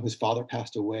whose father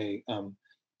passed away from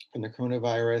the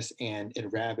coronavirus, and it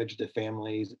ravaged the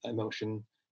family's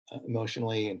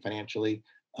emotionally and financially.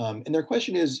 And their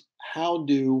question is, how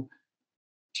do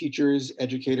teachers,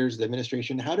 educators, the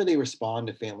administration, how do they respond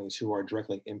to families who are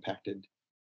directly impacted?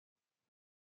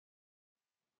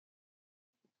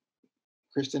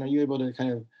 Kristin, are you able to kind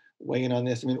of weigh in on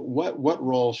this? I mean, what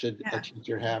role should a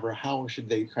teacher have, or how should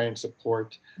they kind of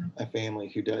support a family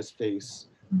who does face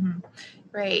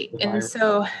Right. And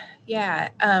so,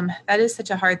 that is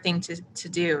such a hard thing to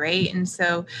do, right? And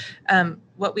so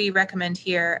what we recommend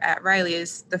here at Riley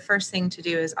is the first thing to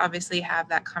do is obviously have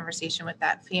that conversation with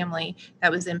that family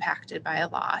that was impacted by a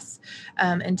loss,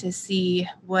 and to see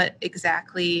what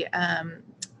exactly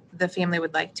the family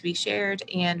would like to be shared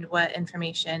and what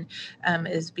information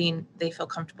they feel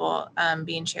comfortable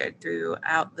being shared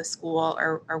throughout the school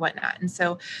or whatnot. And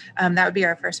so that would be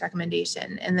our first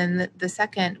recommendation. And then the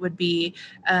second would be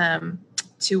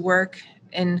to work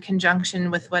in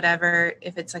conjunction with whatever,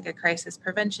 if it's like a crisis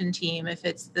prevention team, if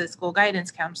it's the school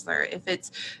guidance counselor, if it's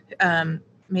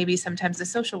maybe sometimes a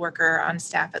social worker on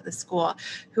staff at the school,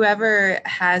 whoever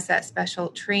has that special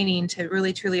training to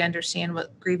really truly understand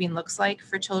what grieving looks like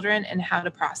for children and how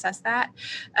to process that.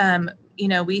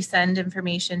 We send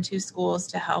information to schools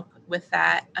to help with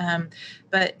that.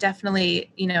 But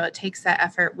definitely, it takes that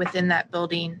effort within that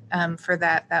building for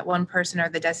that one person or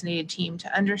the designated team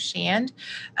to understand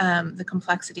the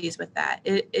complexities with that.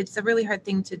 It's a really hard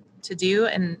thing to do.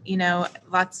 And,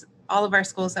 all of our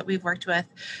schools that we've worked with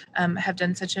have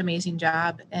done such an amazing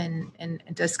job in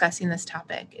discussing this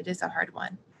topic. It is a hard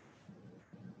one.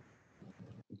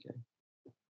 Okay.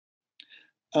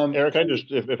 Eric,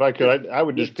 if I could, I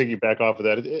would just piggyback off of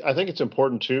that. I think it's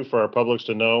important too for our publics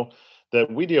to know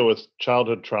that we deal with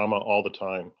childhood trauma all the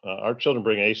time. Our children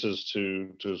bring ACEs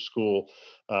to school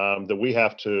that we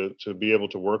have to be able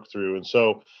to work through. And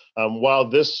so, while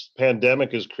this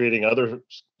pandemic is creating other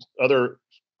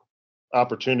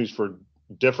opportunities for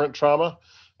different trauma,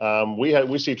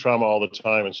 we see trauma all the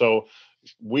time. And so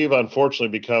we've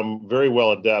unfortunately become very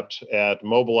well adept at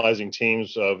mobilizing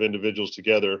teams of individuals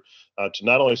together to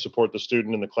not only support the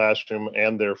student in the classroom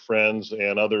and their friends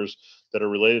and others that are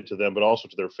related to them, but also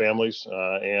to their families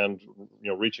and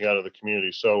reaching out to the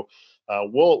community. So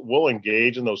we'll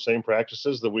engage in those same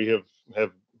practices that we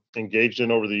have engaged in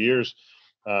over the years.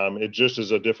 It just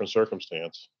is a different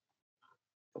circumstance.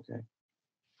 Okay.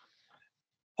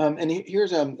 And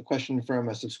here's a question from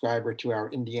a subscriber to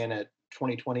our Indiana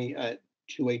 2020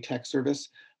 two-way text service,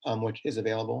 which is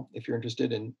available if you're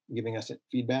interested in giving us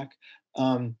feedback.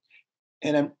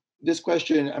 This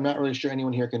question, I'm not really sure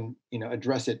anyone here can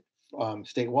address it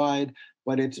statewide,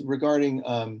 but it's regarding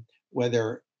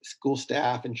whether school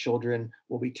staff and children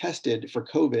will be tested for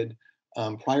COVID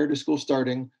prior to school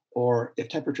starting, or if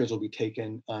temperatures will be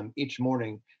taken each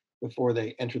morning before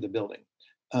they enter the building.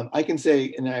 I can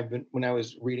say, and when I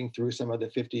was reading through some of the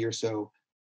 50 or so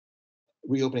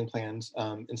reopening plans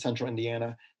in central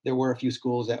Indiana, there were a few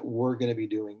schools that were going to be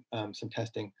doing some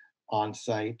testing on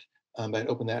site, but I'd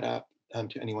open that up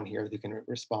to anyone here who can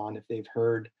respond if they've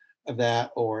heard of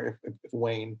that, or if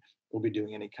Wayne will be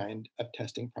doing any kind of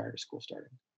testing prior to school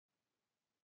starting.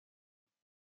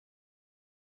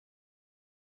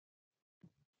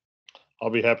 I'll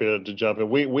be happy to jump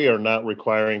in. We are not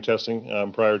requiring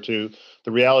testing prior to. The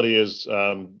reality is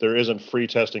there isn't free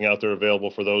testing out there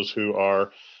available for those who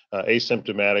are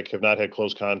asymptomatic, have not had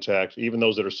close contact. Even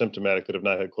those that are symptomatic that have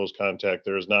not had close contact,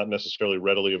 there is not necessarily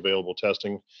readily available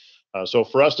testing. So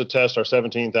for us to test our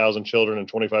 17,000 children and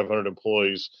 2,500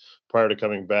 employees prior to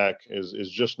coming back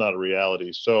is just not a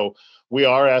reality. So we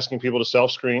are asking people to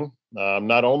self-screen,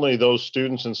 not only those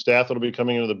students and staff that will be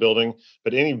coming into the building,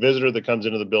 but any visitor that comes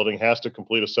into the building has to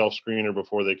complete a self-screener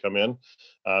before they come in.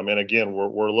 And again,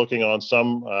 we're looking on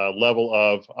some level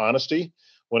of honesty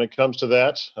when it comes to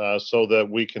that, so that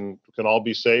we can all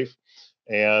be safe.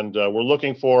 And we're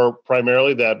looking for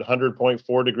primarily that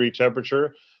 100.4 degree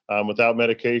temperature without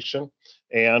medication,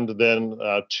 and then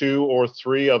 2 or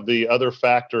 3 of the other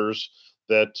factors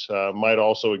that might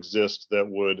also exist that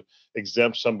would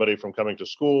exempt somebody from coming to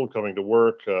school, coming to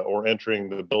work, or entering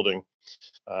the building.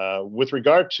 With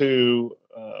regard to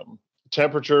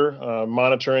temperature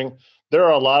monitoring, there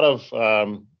are a lot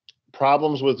of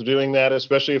problems with doing that,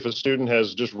 especially if a student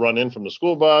has just run in from the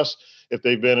school bus. If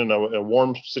they've been in a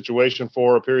warm situation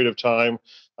for a period of time,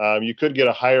 you could get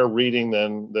a higher reading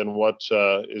than what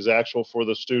is actual for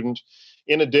the student.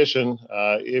 In addition,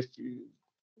 if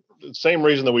the same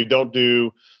reason that we don't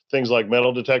do things like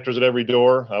metal detectors at every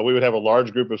door, we would have a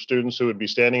large group of students who would be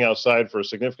standing outside for a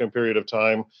significant period of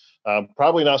time,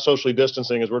 probably not socially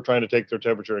distancing as we're trying to take their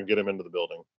temperature and get them into the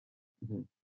building. Mm-hmm.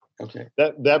 Okay.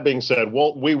 That being said,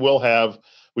 we do have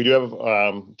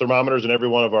thermometers in every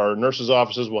one of our nurses'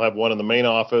 offices. We'll have one in the main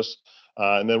office.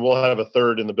 And then we'll have a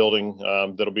third in the building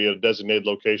that'll be a designated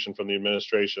location from the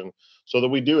administration, so that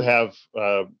we do have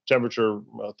temperature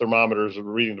thermometers or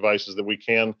reading devices that we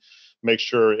can make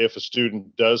sure if a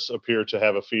student does appear to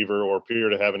have a fever or appear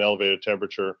to have an elevated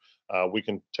temperature, we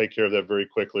can take care of that very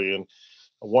quickly. And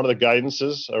one of the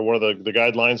guidances, or one of the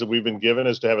guidelines that we've been given,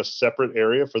 is to have a separate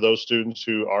area for those students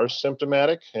who are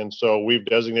symptomatic. And so we've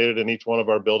designated in each one of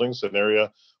our buildings an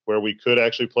area where we could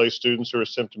actually place students who are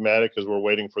symptomatic, as we're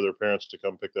waiting for their parents to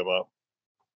come pick them up.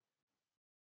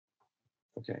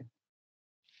 Okay.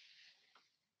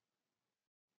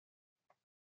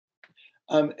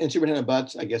 And Superintendent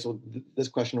Butts, I guess this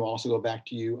question will also go back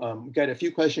to you. We've got a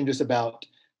few questions just about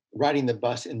riding the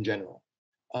bus in general.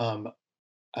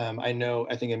 I know,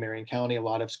 I think in Marion County, a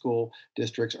lot of school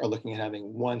districts are looking at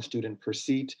having one student per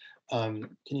seat. Can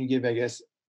you give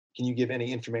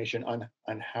any information on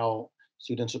how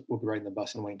students will be riding the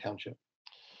bus in Wayne Township?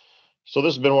 So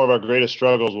this has been one of our greatest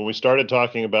struggles. When we started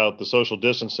talking about the social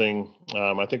distancing,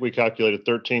 I think we calculated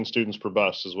 13 students per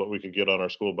bus is what we could get on our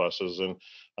school buses.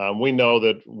 And we know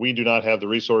that we do not have the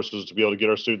resources to be able to get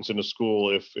our students into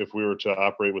school if we were to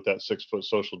operate with that 6-foot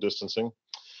social distancing.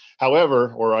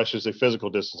 However, or I should say physical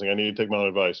distancing, I need to take my own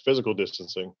advice, physical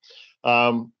distancing.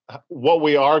 What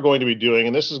we are going to be doing,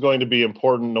 and this is going to be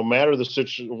important no matter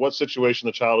what situation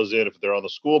the child is in, if they're on the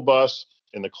school bus,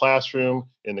 in the classroom,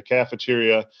 in the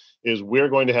cafeteria, is we're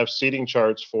going to have seating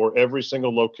charts for every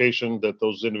single location that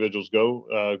those individuals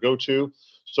go to,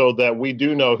 so that we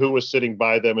do know who was sitting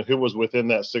by them and who was within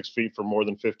that 6 feet for more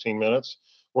than 15 minutes.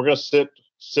 We're going to sit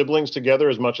siblings together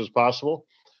as much as possible,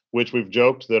 which we've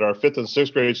joked that our 5th and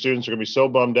 6th grade students are going to be so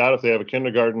bummed out if they have a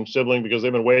kindergarten sibling, because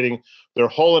they've been waiting their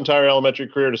whole entire elementary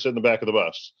career to sit in the back of the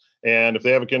bus. And if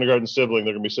they have a kindergarten sibling,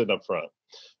 they're going to be sitting up front.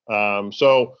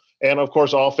 And of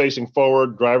course, all facing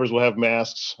forward, drivers will have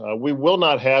masks. We will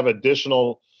not have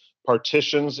additional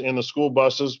partitions in the school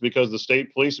buses because the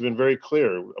state police have been very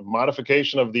clear. A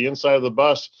modification of the inside of the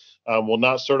bus will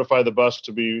not certify the bus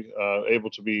to be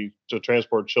able to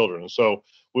transport children. So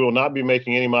we will not be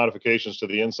making any modifications to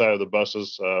the inside of the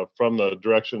buses from the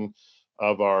direction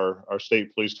of our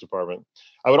state police department.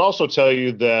 I would also tell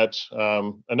you that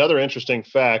another interesting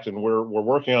fact, and we're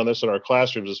working on this in our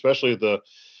classrooms, especially at the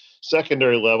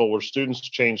secondary level where students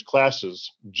change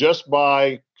classes, just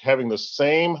by having the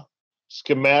same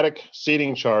schematic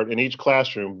seating chart in each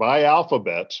classroom by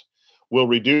alphabet will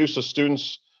reduce a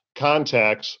student's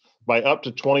contacts by up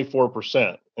to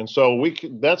 24%. And so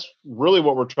that's really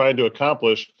what we're trying to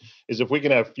accomplish, is if we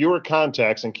can have fewer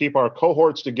contacts and keep our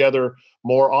cohorts together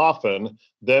more often,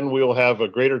 then we'll have a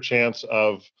greater chance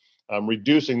of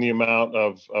reducing the amount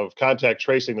of contact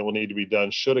tracing that will need to be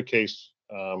done should a case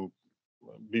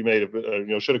be made,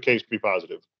 should a case be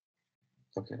positive.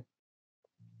 Okay.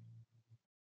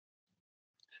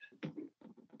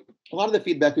 A lot of the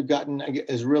feedback we've gotten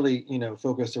is really,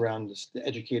 focused around the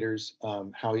educators,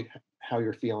 how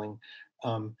you're feeling.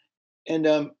 I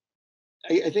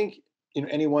think,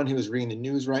 anyone who is reading the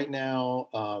news right now,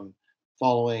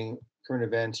 following current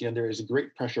events, there is a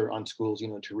great pressure on schools,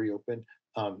 to reopen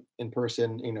in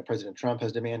person. President Trump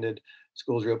has demanded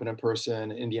schools reopen in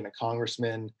person. Indiana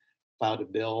congressman filed a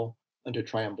bill to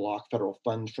try and block federal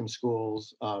funds from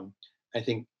schools. I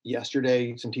think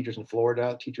yesterday, some teachers in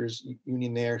Florida, teachers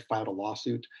union there, filed a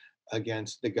lawsuit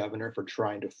against the governor for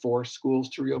trying to force schools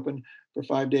to reopen for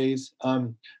 5 days.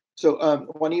 So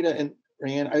Juanita and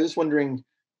RaeAnn, I was just wondering,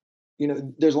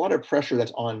 there's a lot of pressure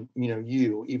that's on,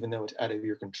 you, even though it's out of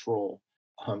your control,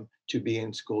 to be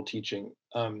in school teaching.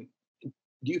 Do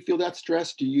you feel that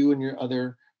stress? Do you and your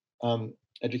other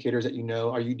educators that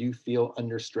do you feel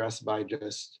under stress by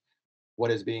just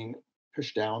what is being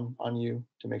pushed down on you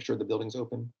to make sure the building's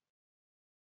open?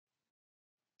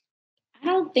 I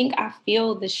don't think I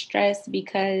feel the stress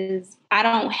because I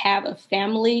don't have a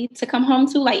family to come home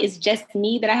to. Like, it's just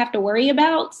me that I have to worry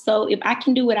about. So if I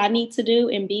can do what I need to do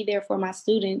and be there for my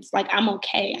students, like, I'm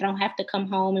okay. I don't have to come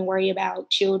home and worry about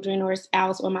children or a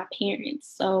spouse or my parents.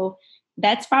 So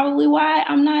that's probably why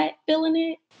I'm not feeling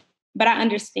it, but I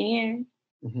understand.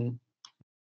 Mm-hmm.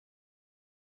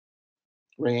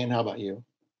 RaeAnn, how about you?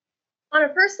 On a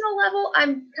personal level,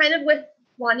 I'm kind of with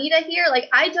Juanita here. Like,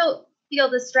 I don't feel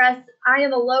the stress. I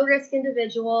am a low-risk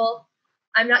individual.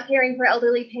 I'm not caring for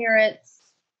elderly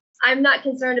parents. I'm not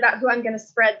concerned about who I'm going to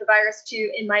spread the virus to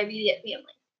in my immediate family.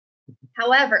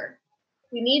 However,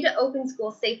 we need to open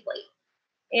schools safely.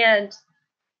 And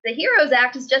the HEROES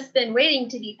Act has just been waiting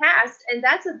to be passed, and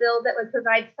that's a bill that would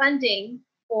provide funding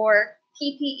for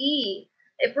PPE.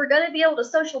 If we're going to be able to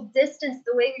social distance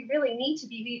the way we really need to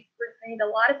be, we're going to need a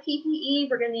lot of PPE.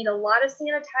 We're going to need a lot of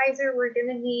sanitizer. We're going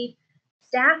to need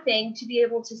staffing to be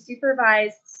able to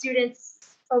supervise students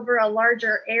over a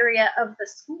larger area of the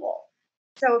school.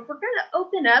 So if we're going to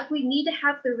open up, we need to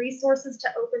have the resources to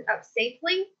open up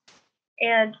safely.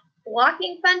 And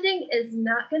blocking funding is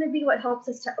not going to be what helps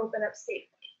us to open up safely.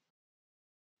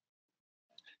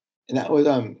 And that was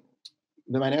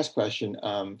my next question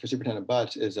for Superintendent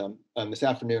Butts is this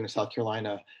afternoon in South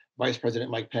Carolina, Vice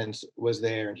President Mike Pence was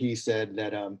there, and he said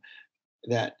that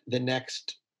that the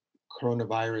next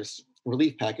coronavirus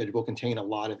relief package will contain a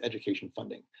lot of education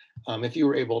funding. If you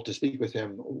were able to speak with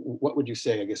him, what would you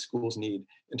say, I guess, schools need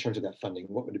in terms of that funding?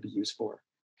 What would it be used for?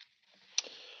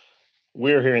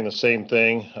 We're hearing the same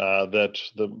thing, that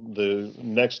the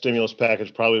next stimulus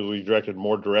package probably will be directed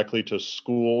more directly to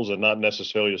schools and not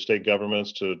necessarily to state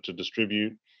governments to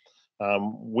distribute.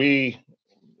 We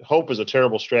hope is a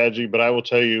terrible strategy, but I will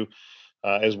tell you,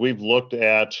 as we've looked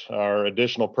at our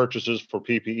additional purchases for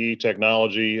PPE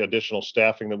technology, additional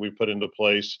staffing that we put into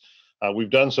place, we've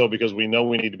done so because we know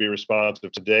we need to be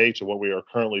responsive today to what we are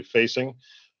currently facing,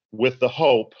 with the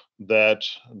hope that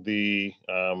the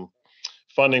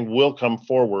funding will come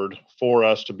forward for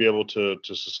us to be able to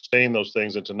sustain those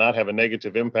things and to not have a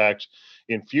negative impact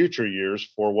in future years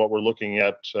for what we're looking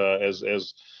at as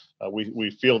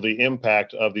we feel the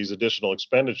impact of these additional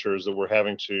expenditures that we're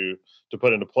having to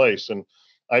put into place. And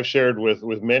I've shared with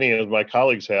many of my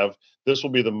colleagues this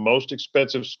will be the most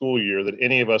expensive school year that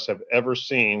any of us have ever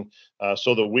seen,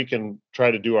 so that we can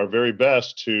try to do our very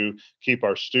best to keep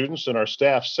our students and our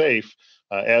staff safe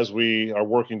as we are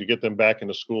working to get them back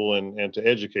into school and to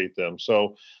educate them.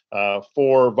 So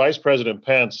for Vice President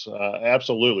Pence,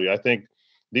 absolutely. I think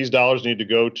these dollars need to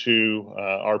go to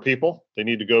our people. They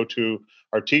need to go to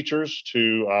our teachers,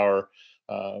 to our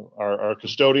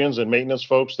custodians and maintenance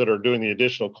folks that are doing the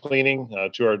additional cleaning,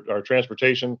 to our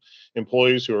transportation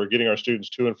employees who are getting our students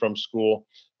to and from school.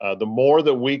 The more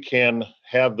that we can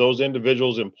have those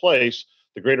individuals in place,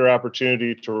 the greater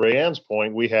opportunity, to RaeAnn's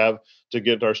point, we have to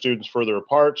get our students further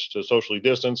apart, to socially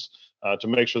distance, to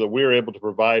make sure that we're able to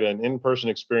provide an in-person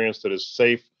experience that is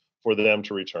safe for them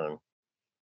to return.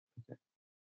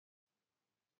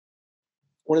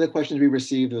 One of the questions we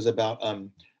received was about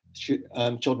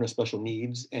children with special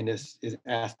needs, and this is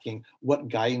asking what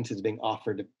guidance is being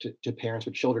offered to parents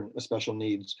with children with special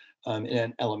needs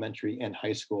in elementary and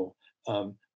high school.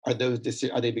 Are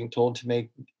they being told to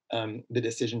make the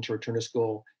decision to return to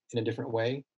school in a different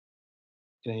way?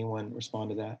 Can anyone respond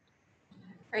to that?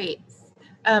 Great.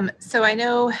 So I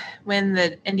know when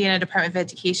the Indiana Department of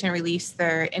Education released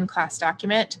their in-class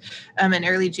document in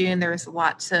early June, there was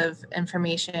lots of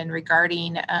information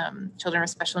regarding children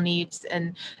with special needs,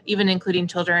 and even including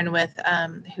children with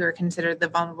who are considered the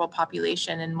vulnerable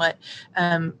population, and what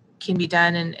can be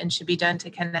done and should be done to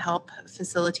kind of help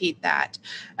facilitate that.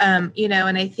 And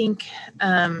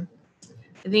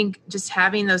I think just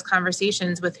having those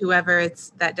conversations with whoever it's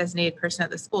that designated person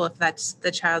at the school, if that's the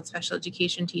child's special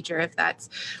education teacher, if that's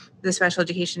the special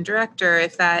education director,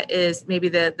 if that is maybe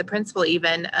the principal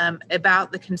even,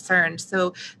 about the concerns.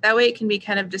 So that way it can be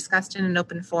kind of discussed in an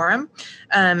open forum,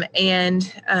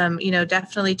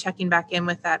 definitely checking back in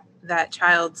with that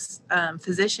child's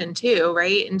physician too,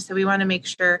 right? And so we want to make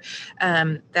sure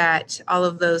that all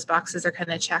of those boxes are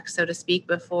kind of checked, so to speak,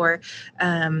 before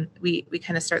we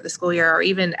kind of start the school year, or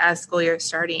even as school year is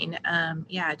starting.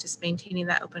 Just maintaining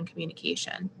that open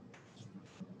communication.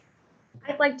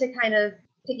 I'd like to kind of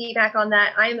piggyback on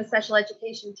that. I am a special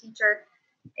education teacher,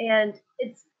 and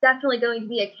it's definitely going to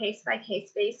be a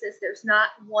case-by-case basis. There's not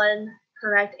one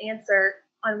correct answer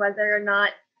on whether or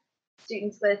not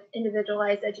students with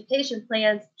individualized education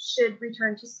plans should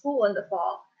return to school in the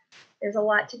fall. There's a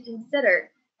lot to consider.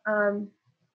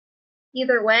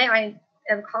 Either way, I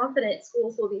am confident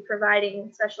schools will be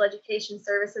providing special education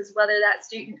services, whether that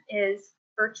student is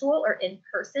virtual or in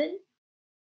person.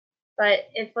 But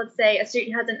if, let's say, a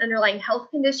student has an underlying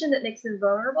health condition that makes them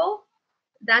vulnerable,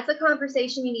 that's a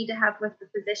conversation you need to have with the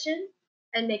physician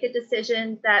and make a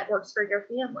decision that works for your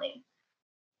family.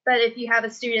 But if you have a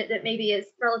student that maybe is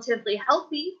relatively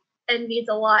healthy and needs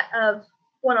a lot of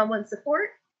one-on-one support,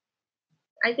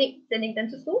 I think sending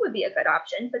them to school would be a good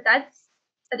option. But that's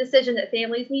a decision that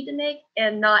families need to make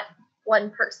and not one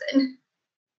person.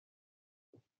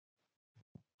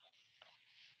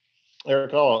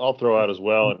 Eric, I'll throw out as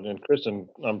well, and Kristin,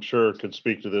 I'm sure, could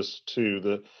speak to this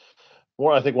too.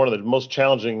 I think one of the most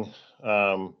challenging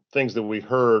things that we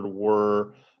heard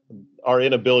were our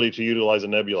inability to utilize a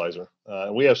nebulizer.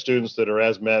 We have students that are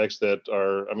asthmatics that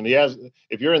are,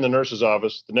 if you're in the nurse's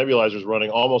office, the nebulizer is running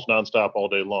almost nonstop all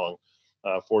day long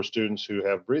for students who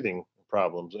have breathing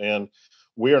problems. And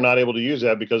we are not able to use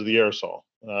that because of the aerosol.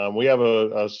 We have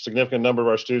a significant number of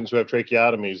our students who have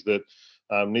tracheotomies that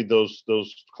need those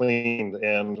cleaned,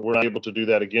 and we're not able to do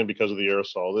that again because of the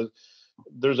aerosol.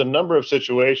 There's a number of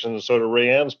situations. So to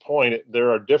RaeAnn's point,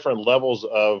 there are different levels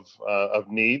of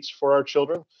needs for our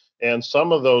children, and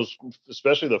some of those,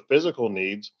 especially the physical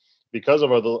needs, because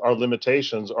of our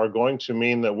limitations, are going to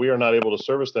mean that we are not able to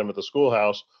service them at the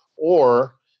schoolhouse,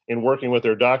 or in working with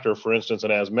their doctor. For instance,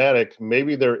 an asthmatic,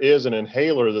 maybe there is an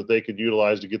inhaler that they could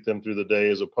utilize to get them through the day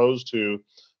as opposed to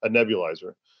a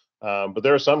nebulizer. But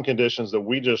there are some conditions that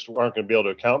we just aren't going to be able to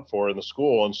account for in the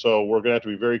school. And so we're going to have to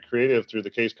be very creative through the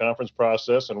case conference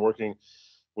process and working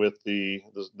with the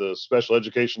special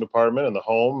education department and the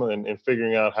home, and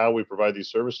figuring out how we provide these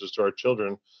services to our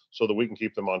children so that we can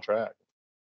keep them on track.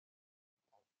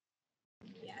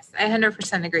 I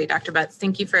 100% agree, Dr. Butts.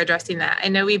 Thank you for addressing that. I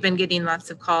know we've been getting lots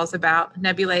of calls about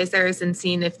nebulizers and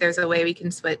seeing if there's a way we can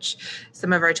switch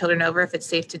some of our children over, if it's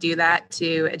safe to do that,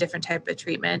 to a different type of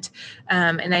treatment.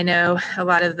 And I know a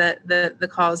lot of the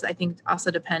calls, I think, also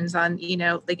depends on,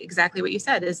 like exactly what you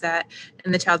said. Is that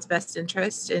in the child's best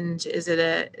interest? And is it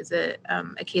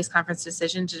a case conference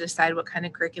decision to decide what kind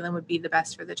of curriculum would be the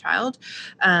best for the child?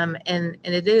 And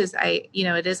it is,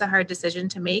 it is a hard decision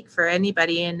to make for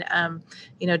anybody. And,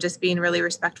 just being really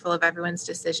respectful of everyone's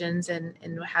decisions and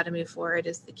how to move forward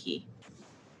is the key.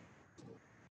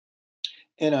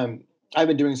 And I've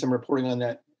been doing some reporting on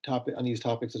that topic, on these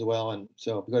topics as well. And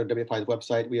so if you go to WFI's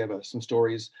website, we have some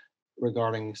stories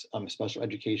regarding special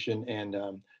education and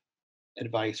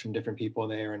advice from different people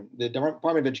there. And the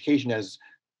Department of Education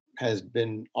has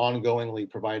been ongoingly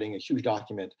providing a huge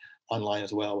document online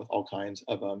as well with all kinds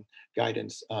of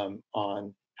guidance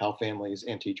on how families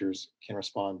and teachers can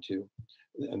respond to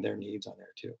their needs on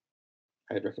there too.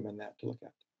 I'd recommend that to look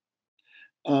at.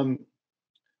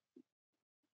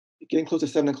 Getting close to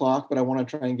 7 o'clock, but I want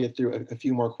to try and get through a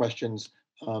few more questions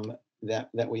that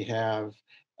we have.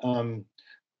 And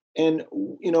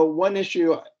one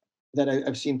issue that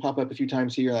I've seen pop up a few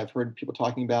times here, and I've heard people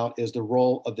talking about, is the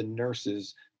role of the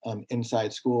nurses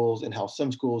inside schools, and how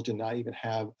some schools do not even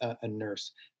have a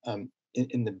nurse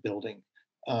in the building.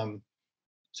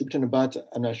 Superintendent Butts,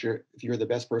 I'm not sure if you're the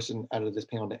best person out of this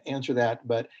panel to answer that,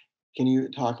 but can you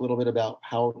talk a little bit about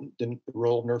how the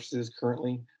role of nurses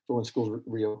currently for when schools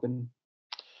reopen?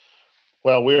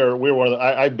 Well, we're one of the,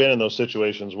 I've been in those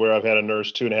situations where I've had a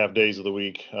nurse 2.5 days of the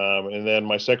week, and then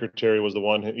my secretary was the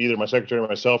one, either my secretary or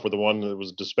myself were the one that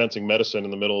was dispensing medicine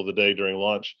in the middle of the day during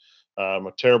lunch. A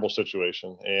terrible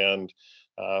situation. And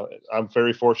I'm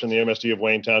very fortunate in the MSD of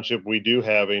Wayne Township. We do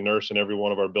have a nurse in every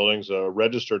one of our buildings, a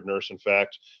registered nurse, in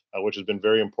fact, which has been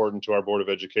very important to our Board of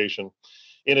Education.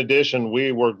 In addition,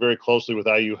 we work very closely with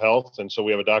IU Health, and so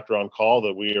we have a doctor on call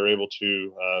that we are able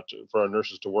to for our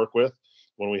nurses to work with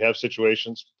when we have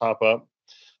situations pop up.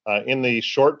 In the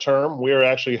short term, we are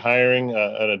actually hiring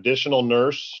an additional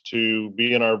nurse to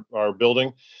be in our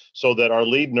building, so that our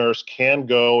lead nurse can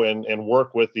go and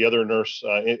work with the other nurse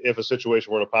if a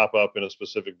situation were to pop up in a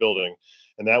specific building.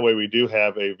 And that way we do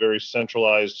have a very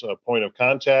centralized point of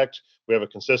contact. We have a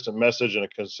consistent message and a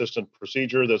consistent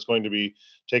procedure that's going to be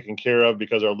taken care of,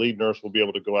 because our lead nurse will be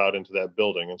able to go out into that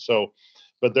building. And so,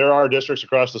 but there are districts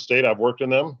across the state, I've worked in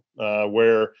them,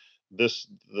 where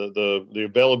the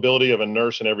availability of a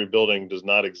nurse in every building does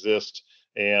not exist.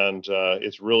 And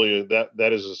it's really,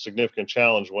 that is a significant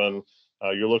challenge when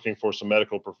you're looking for some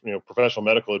professional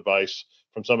medical advice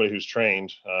from somebody who's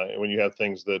trained, when you have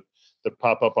things that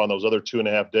pop up on those other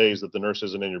 2.5 days that the nurse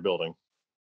isn't in your building.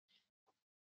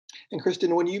 And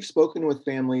Kristin, when you've spoken with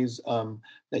families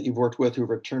that you've worked with who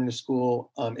return to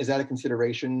school, is that a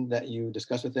consideration that you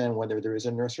discuss with them, whether there is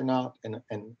a nurse or not, and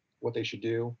what they should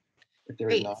do if there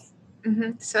is not?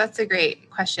 Mm-hmm. So that's a great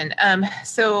question. I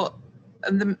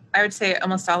would say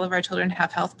almost all of our children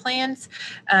have health plans,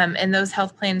 and those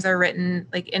health plans are written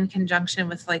like in conjunction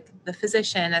with like the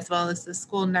physician, as well as the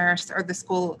school nurse, or the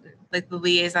school, like the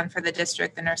liaison for the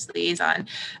district, the nurse liaison.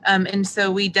 And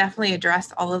so we definitely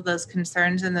address all of those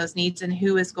concerns and those needs, and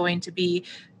who is going to be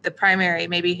the primary,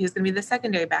 maybe who's going to be the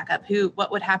secondary backup,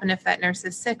 what would happen if that nurse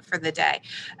is sick for the day,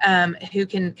 who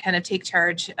can kind of take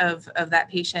charge of that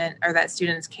patient or that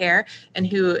student's care, and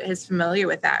who is familiar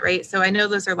with that, right? So I know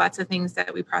those are lots of things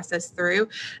that we process through.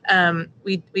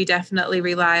 We definitely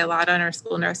rely a lot on our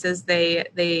school nurses.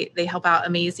 They help out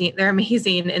amazing. They're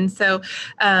amazing. And so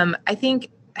I think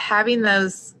having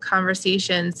those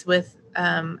conversations with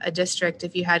a district,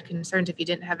 if you had concerns, if you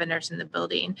didn't have a nurse in the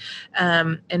building,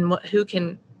 and who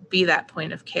can be that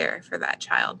point of care for that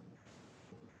child.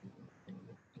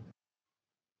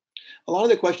 A lot of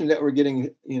the questions that we're getting,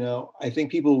 I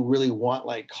think people really want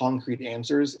like concrete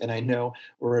answers. And I know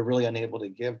we're really unable to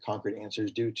give concrete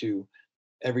answers due to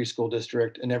every school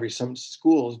district and some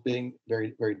schools being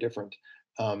very, very different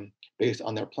based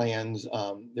on their plans,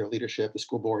 their leadership, the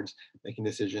school boards making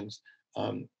decisions.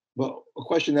 But a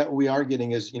question that we are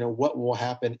getting is, what will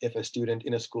happen if a student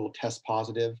in a school tests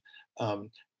positive?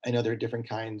 I know there are different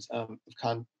kinds of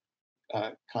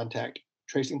contact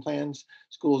tracing plans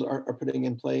schools are putting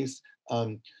in place.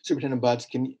 Superintendent Butts,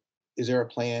 is there a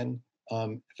plan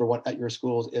for what at your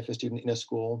schools if a student in a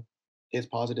school is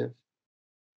positive?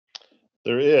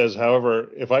 There is. However,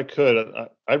 if I could,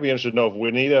 I'd be interested to know if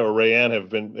Juanita or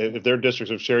RaeAnn if their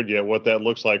districts have shared yet what that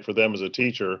looks like for them as a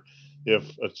teacher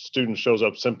if a student shows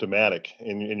up symptomatic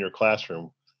in your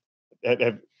classroom.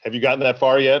 Have you gotten that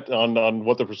far yet on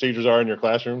what the procedures are in your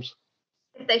classrooms?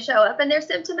 If they show up and they're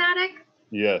symptomatic?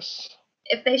 Yes.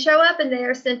 If they show up and they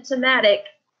are symptomatic,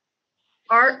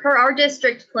 per our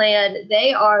district plan,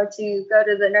 they are to go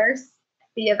to the nurse,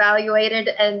 be evaluated,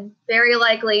 and very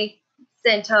likely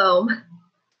sent home.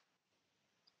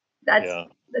 That's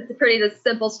a pretty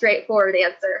simple, straightforward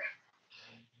answer.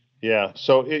 Yeah.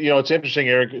 So, it's interesting,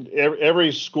 Eric.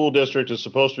 Every school district is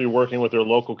supposed to be working with their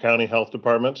local county health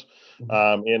department.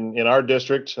 In our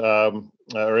district,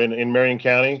 or in Marion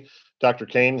County, Dr.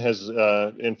 Kane has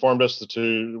informed us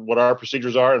to what our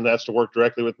procedures are, and that's to work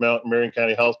directly with Marion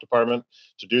County Health Department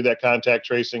to do that contact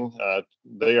tracing.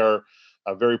 They are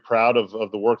very proud of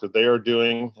the work that they are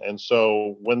doing, and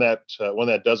so when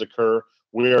that does occur,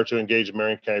 we are to engage the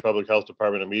Marion County Public Health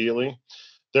Department immediately.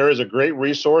 There is a great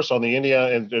resource on the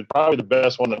Indiana, and probably the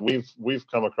best one that we've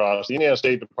come across. The Indiana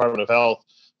State Department of Health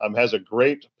has a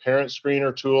great parent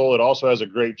screener tool. It also has a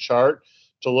great chart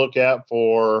to look at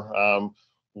for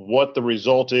what the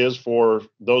result is for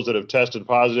those that have tested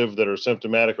positive, that are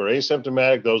symptomatic or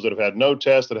asymptomatic, those that have had no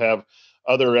test, that have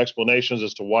other explanations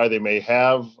as to why they may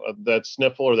have that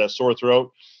sniffle or that sore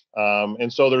throat.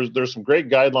 And so there's some great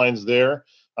guidelines there,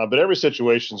 but every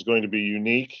situation is going to be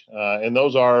unique, and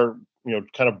those are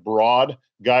kind of broad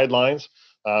guidelines.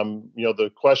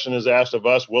 The question is asked of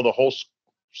us: will the whole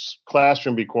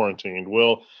classroom be quarantined?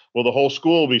 Will the whole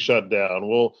school be shut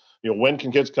down? When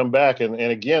can kids come back? And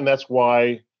again, that's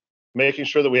why making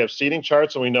sure that we have seating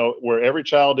charts and we know where every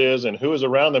child is and who is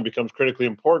around them becomes critically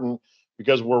important,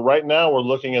 because we're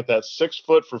looking at that 6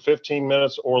 foot for 15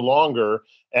 minutes or longer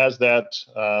as that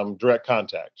direct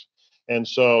contact. And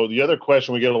so the other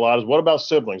question we get a lot is, what about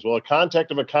siblings? Well, a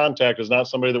contact of a contact is not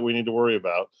somebody that we need to worry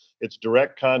about. It's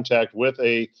direct contact with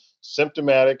a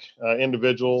symptomatic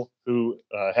individual who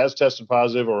has tested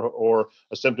positive, or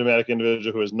a symptomatic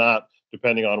individual who is not,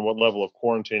 depending on what level of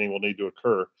quarantining will need to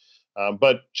occur.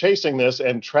 But chasing this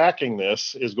and tracking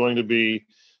this is going to be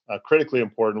critically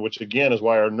important, which again is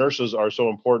why our nurses are so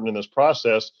important in this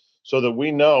process, so that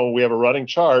we know we have a running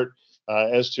chart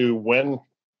as to when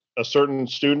a certain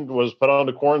student was put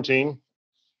onto quarantine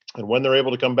and when they're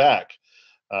able to come back.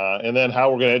 And then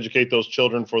how we're going to educate those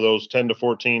children for those 10 to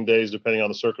 14 days, depending on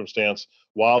the circumstance,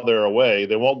 while they're away.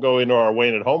 They won't go into our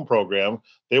Wayne at Home program.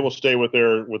 They will stay with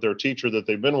their teacher that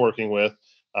they've been working with,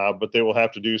 but they will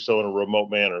have to do so in a remote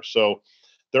manner. So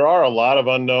there are a lot of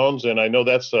unknowns, and I know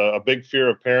that's a big fear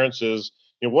of parents is,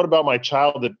 what about my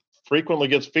child that frequently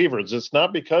gets fevers? It's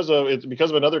because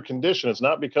of another condition. It's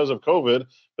not because of COVID,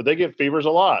 but they get fevers a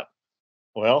lot.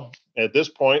 Well, at this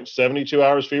point, 72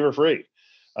 hours fever free.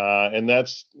 And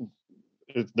there's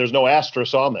no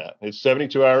asterisk on that. It's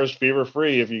 72 hours fever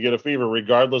free if you get a fever,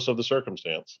 regardless of the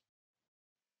circumstance.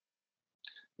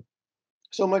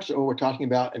 So much of what we're talking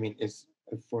about, it's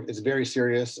very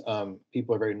serious.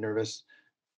 People are very nervous.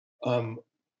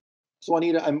 So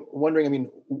Juanita, I'm wondering,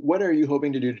 what are you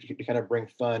hoping to do to kind of bring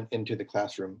fun into the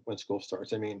classroom when school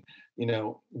starts?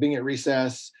 Being at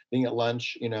recess, being at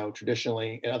lunch,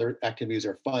 traditionally, and other activities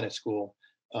are fun at school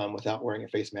without wearing a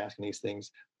face mask and these things.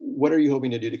 What are you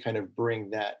hoping to do to kind of bring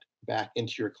that back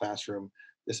into your classroom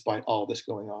despite all this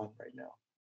going on right now?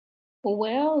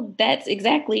 Well, that's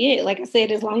exactly it. Like I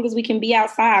said, as long as we can be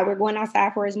outside, we're going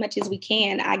outside for as much as we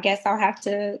can. I guess I'll have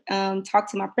to talk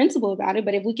to my principal about it.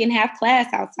 But if we can have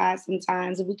class outside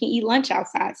sometimes, if we can eat lunch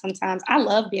outside sometimes, I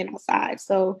love being outside.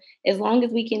 So as long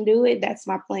as we can do it, that's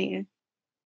my plan.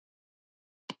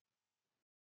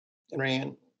 And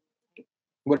RaeAnn,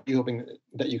 what are you hoping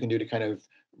that you can do to kind of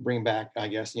bring back, I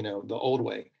guess, the old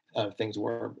way of things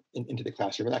were into the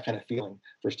classroom, and that kind of feeling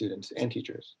for students and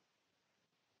teachers?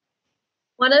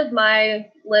 One of my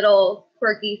little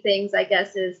quirky things, I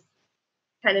guess, is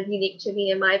kind of unique to me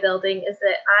in my building is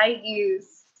that I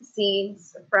use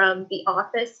scenes from The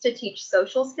Office to teach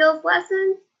social skills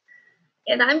lessons.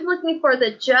 And I'm looking for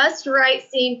the just right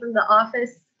scene from The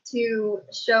Office to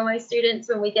show my students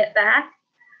when we get back.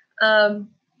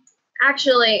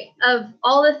 Actually, of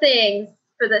all the things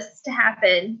for this to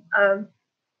happen,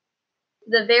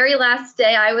 the very last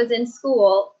day I was in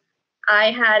school,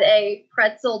 I had a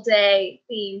pretzel day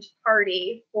themed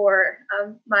party for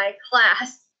my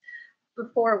class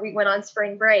before we went on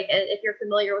spring break. And if you're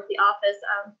familiar with The Office,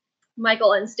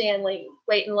 Michael and Stanley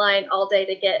wait in line all day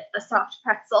to get a soft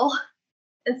pretzel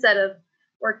instead of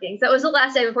working. So it was the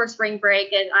last day before spring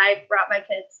break, and I brought my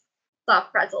kids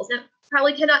soft pretzels. Now,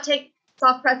 probably cannot take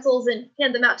soft pretzels and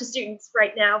hand them out to students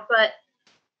right now, but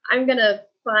I'm going to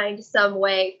find some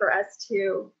way for us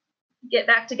to get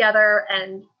back together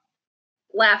and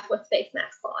laugh with face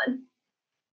masks on.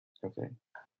 Okay.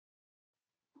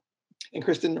 And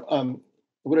Kristin,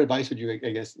 what advice would you, I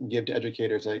guess, give to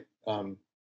educators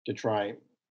to try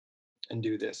and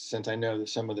do this? Since I know that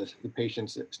some of the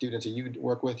patients, students that you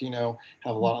work with, have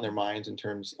a lot on their minds in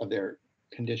terms of their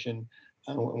condition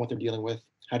and what they're dealing with.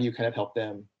 How do you kind of help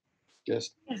them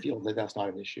just feel that that's not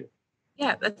an issue?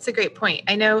 Yeah, that's a great point.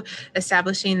 I know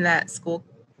establishing that school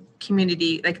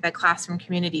community, like that classroom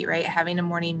community, right? Having a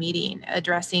morning meeting,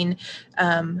 addressing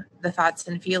the thoughts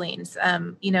and feelings.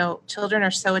 Children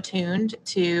are so attuned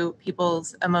to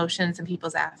people's emotions and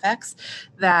people's affects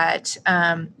that,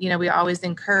 we always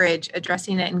encourage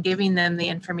addressing it and giving them the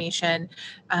information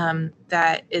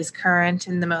that is current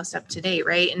and the most up to date,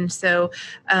 right? And so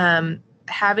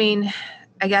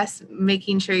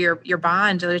making sure your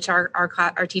bond, which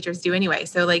our teachers do anyway.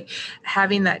 So like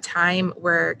having that time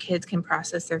where kids can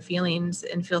process their feelings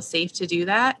and feel safe to do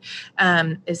that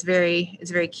is very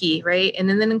key, right? And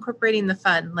then incorporating the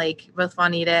fun, like both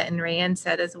Juanita and RaeAnn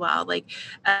said as well, like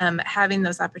having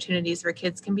those opportunities where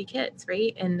kids can be kids,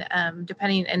 right? And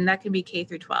and that can be K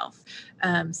through 12.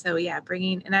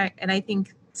 Bringing, and I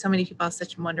think so many people have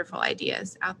such wonderful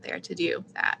ideas out there to do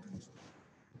that.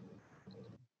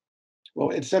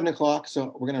 Well, it's 7:00,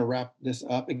 so we're going to wrap this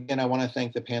up. Again, I want to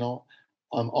thank the panel,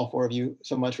 all four of you,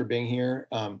 so much for being here.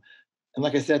 And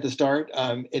like I said at the start,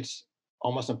 it's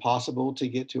almost impossible to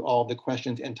get to all the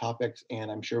questions and topics, and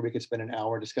I'm sure we could spend an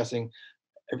hour discussing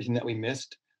everything that we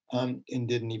missed and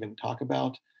didn't even talk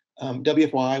about.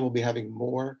 WFY will be having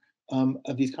more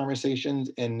of these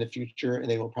conversations in the future, and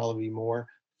they will probably be more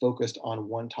focused on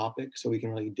one topic, so we can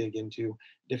really dig into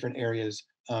different areas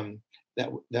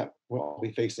that we'll all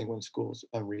be facing when schools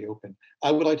reopen.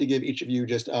 I would like to give each of you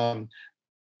just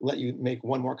let you make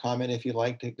one more comment if you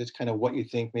like, to just kind of what you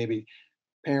think maybe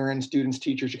parents, students,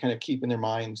 teachers should kind of keep in their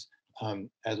minds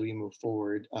as we move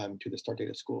forward to the start date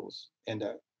of schools. And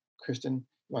Kristin, you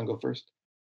want to go first?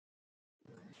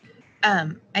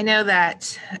 I know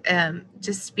that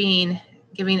just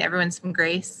giving everyone some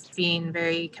grace, being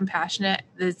very compassionate.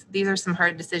 These are some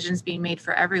hard decisions being made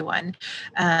for everyone.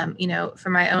 For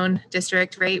my own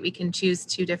district, right, we can choose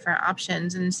two different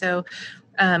options. And so,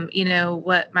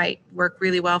 what might work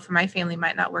really well for my family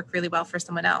might not work really well for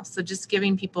someone else. So just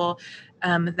giving people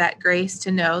that grace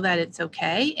to know that it's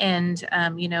okay. And,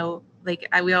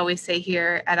 we always say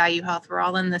here at IU Health, we're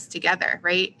all in this together,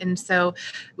 right? And so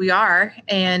we are,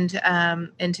 and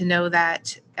to know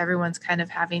that everyone's kind of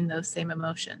having those same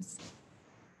emotions.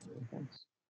 Thanks.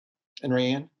 And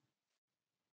RaeAnn?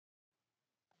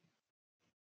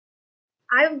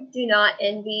 I do not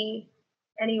envy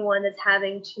anyone that's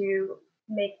having to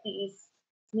make these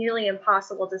nearly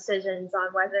impossible decisions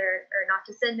on whether or not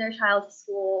to send their child to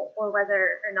school or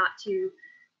whether or not to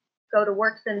go to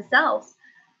work themselves.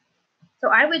 So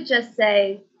I would just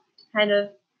say, kind of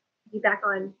be back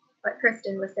on what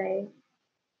Kristin was saying,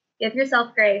 give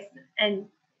yourself grace and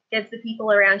give the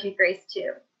people around you grace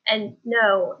too. And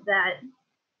know that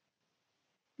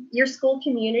your school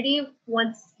community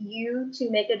wants you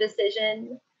to make a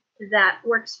decision that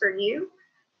works for you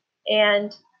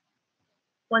and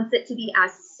wants it to be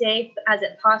as safe as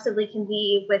it possibly can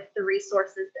be with the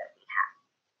resources that we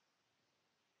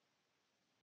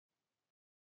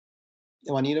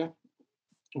have. Juanita,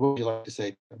 what would you like to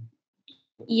say?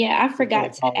 Yeah, I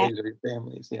forgot to add. Or your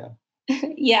families, yeah.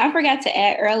 Yeah, I forgot to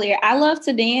add earlier. I love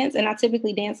to dance, and I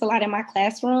typically dance a lot in my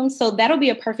classroom. So that'll be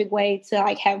a perfect way to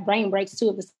like have brain breaks too,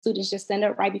 if the students just stand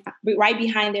up right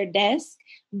behind their desk.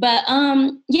 But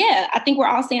I think we're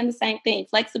all saying the same thing: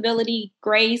 flexibility,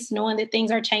 grace, knowing that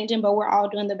things are changing, but we're all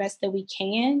doing the best that we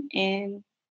can. And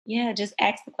just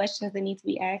ask the questions that need to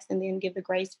be asked, and then give the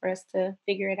grace for us to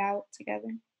figure it out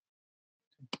together.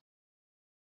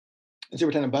 And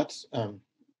Superintendent Butts.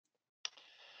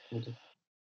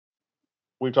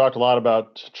 We've talked a lot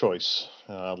about choice,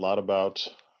 a lot about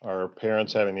our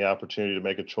parents having the opportunity to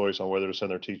make a choice on whether to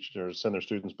send their teachers or send their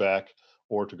students back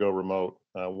or to go remote.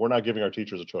 We're not giving our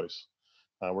teachers a choice.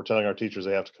 We're telling our teachers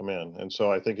they have to come in. And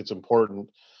so I think it's important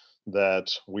that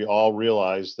we all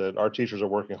realize that our teachers are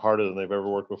working harder than they've ever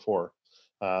worked before.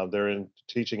 They're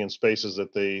teaching in spaces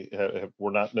that they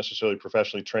were not necessarily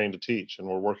professionally trained to teach, and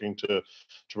we're working to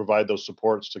provide those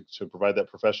supports to provide that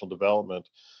professional development.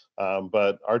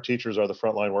 But our teachers are the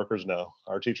frontline workers now.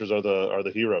 Our teachers are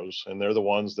the heroes, and they're the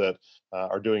ones that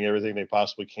are doing everything they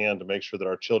possibly can to make sure that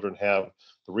our children have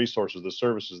the resources, the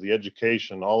services, the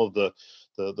education, all of the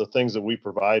things that we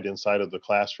provide inside of the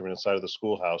classroom and inside of the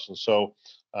schoolhouse. And so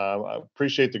I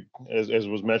appreciate as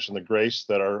was mentioned, the grace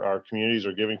that our communities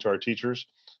are giving to our teachers.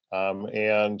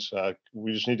 And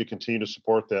we just need to continue to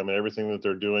support them and everything that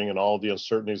they're doing and all the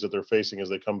uncertainties that they're facing as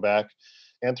they come back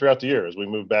and throughout the year as we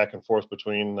move back and forth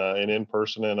between an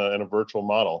in-person and a virtual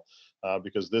model,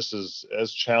 because this is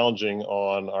as challenging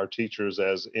on our teachers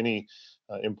as any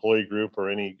employee group or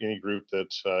any group that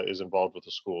is involved with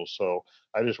the school. So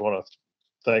I just want to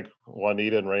thank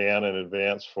Juanita and RaeAnn in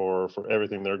advance for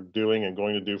everything they're doing and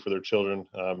going to do for their children,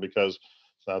 because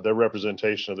their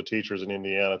representation of the teachers in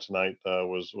Indiana tonight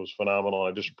was phenomenal.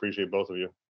 I just appreciate both of you.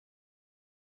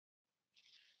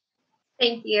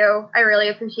 Thank you. I really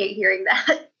appreciate hearing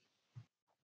that.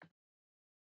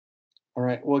 All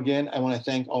right. Well, again, I want to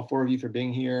thank all four of you for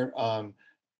being here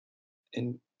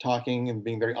and talking and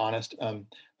being very honest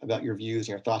about your views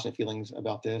and your thoughts and feelings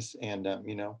about this. And,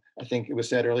 I think it was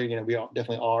said earlier, we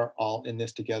definitely are all in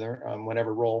this together,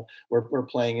 whatever role we're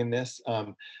playing in this.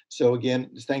 So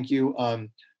again, just thank you. Like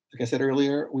I said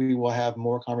earlier, we will have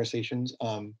more conversations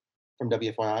from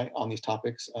Wfyi on these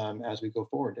topics as we go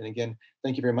forward. And again,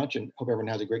 thank you very much and hope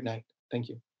everyone has a great night. Thank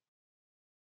you.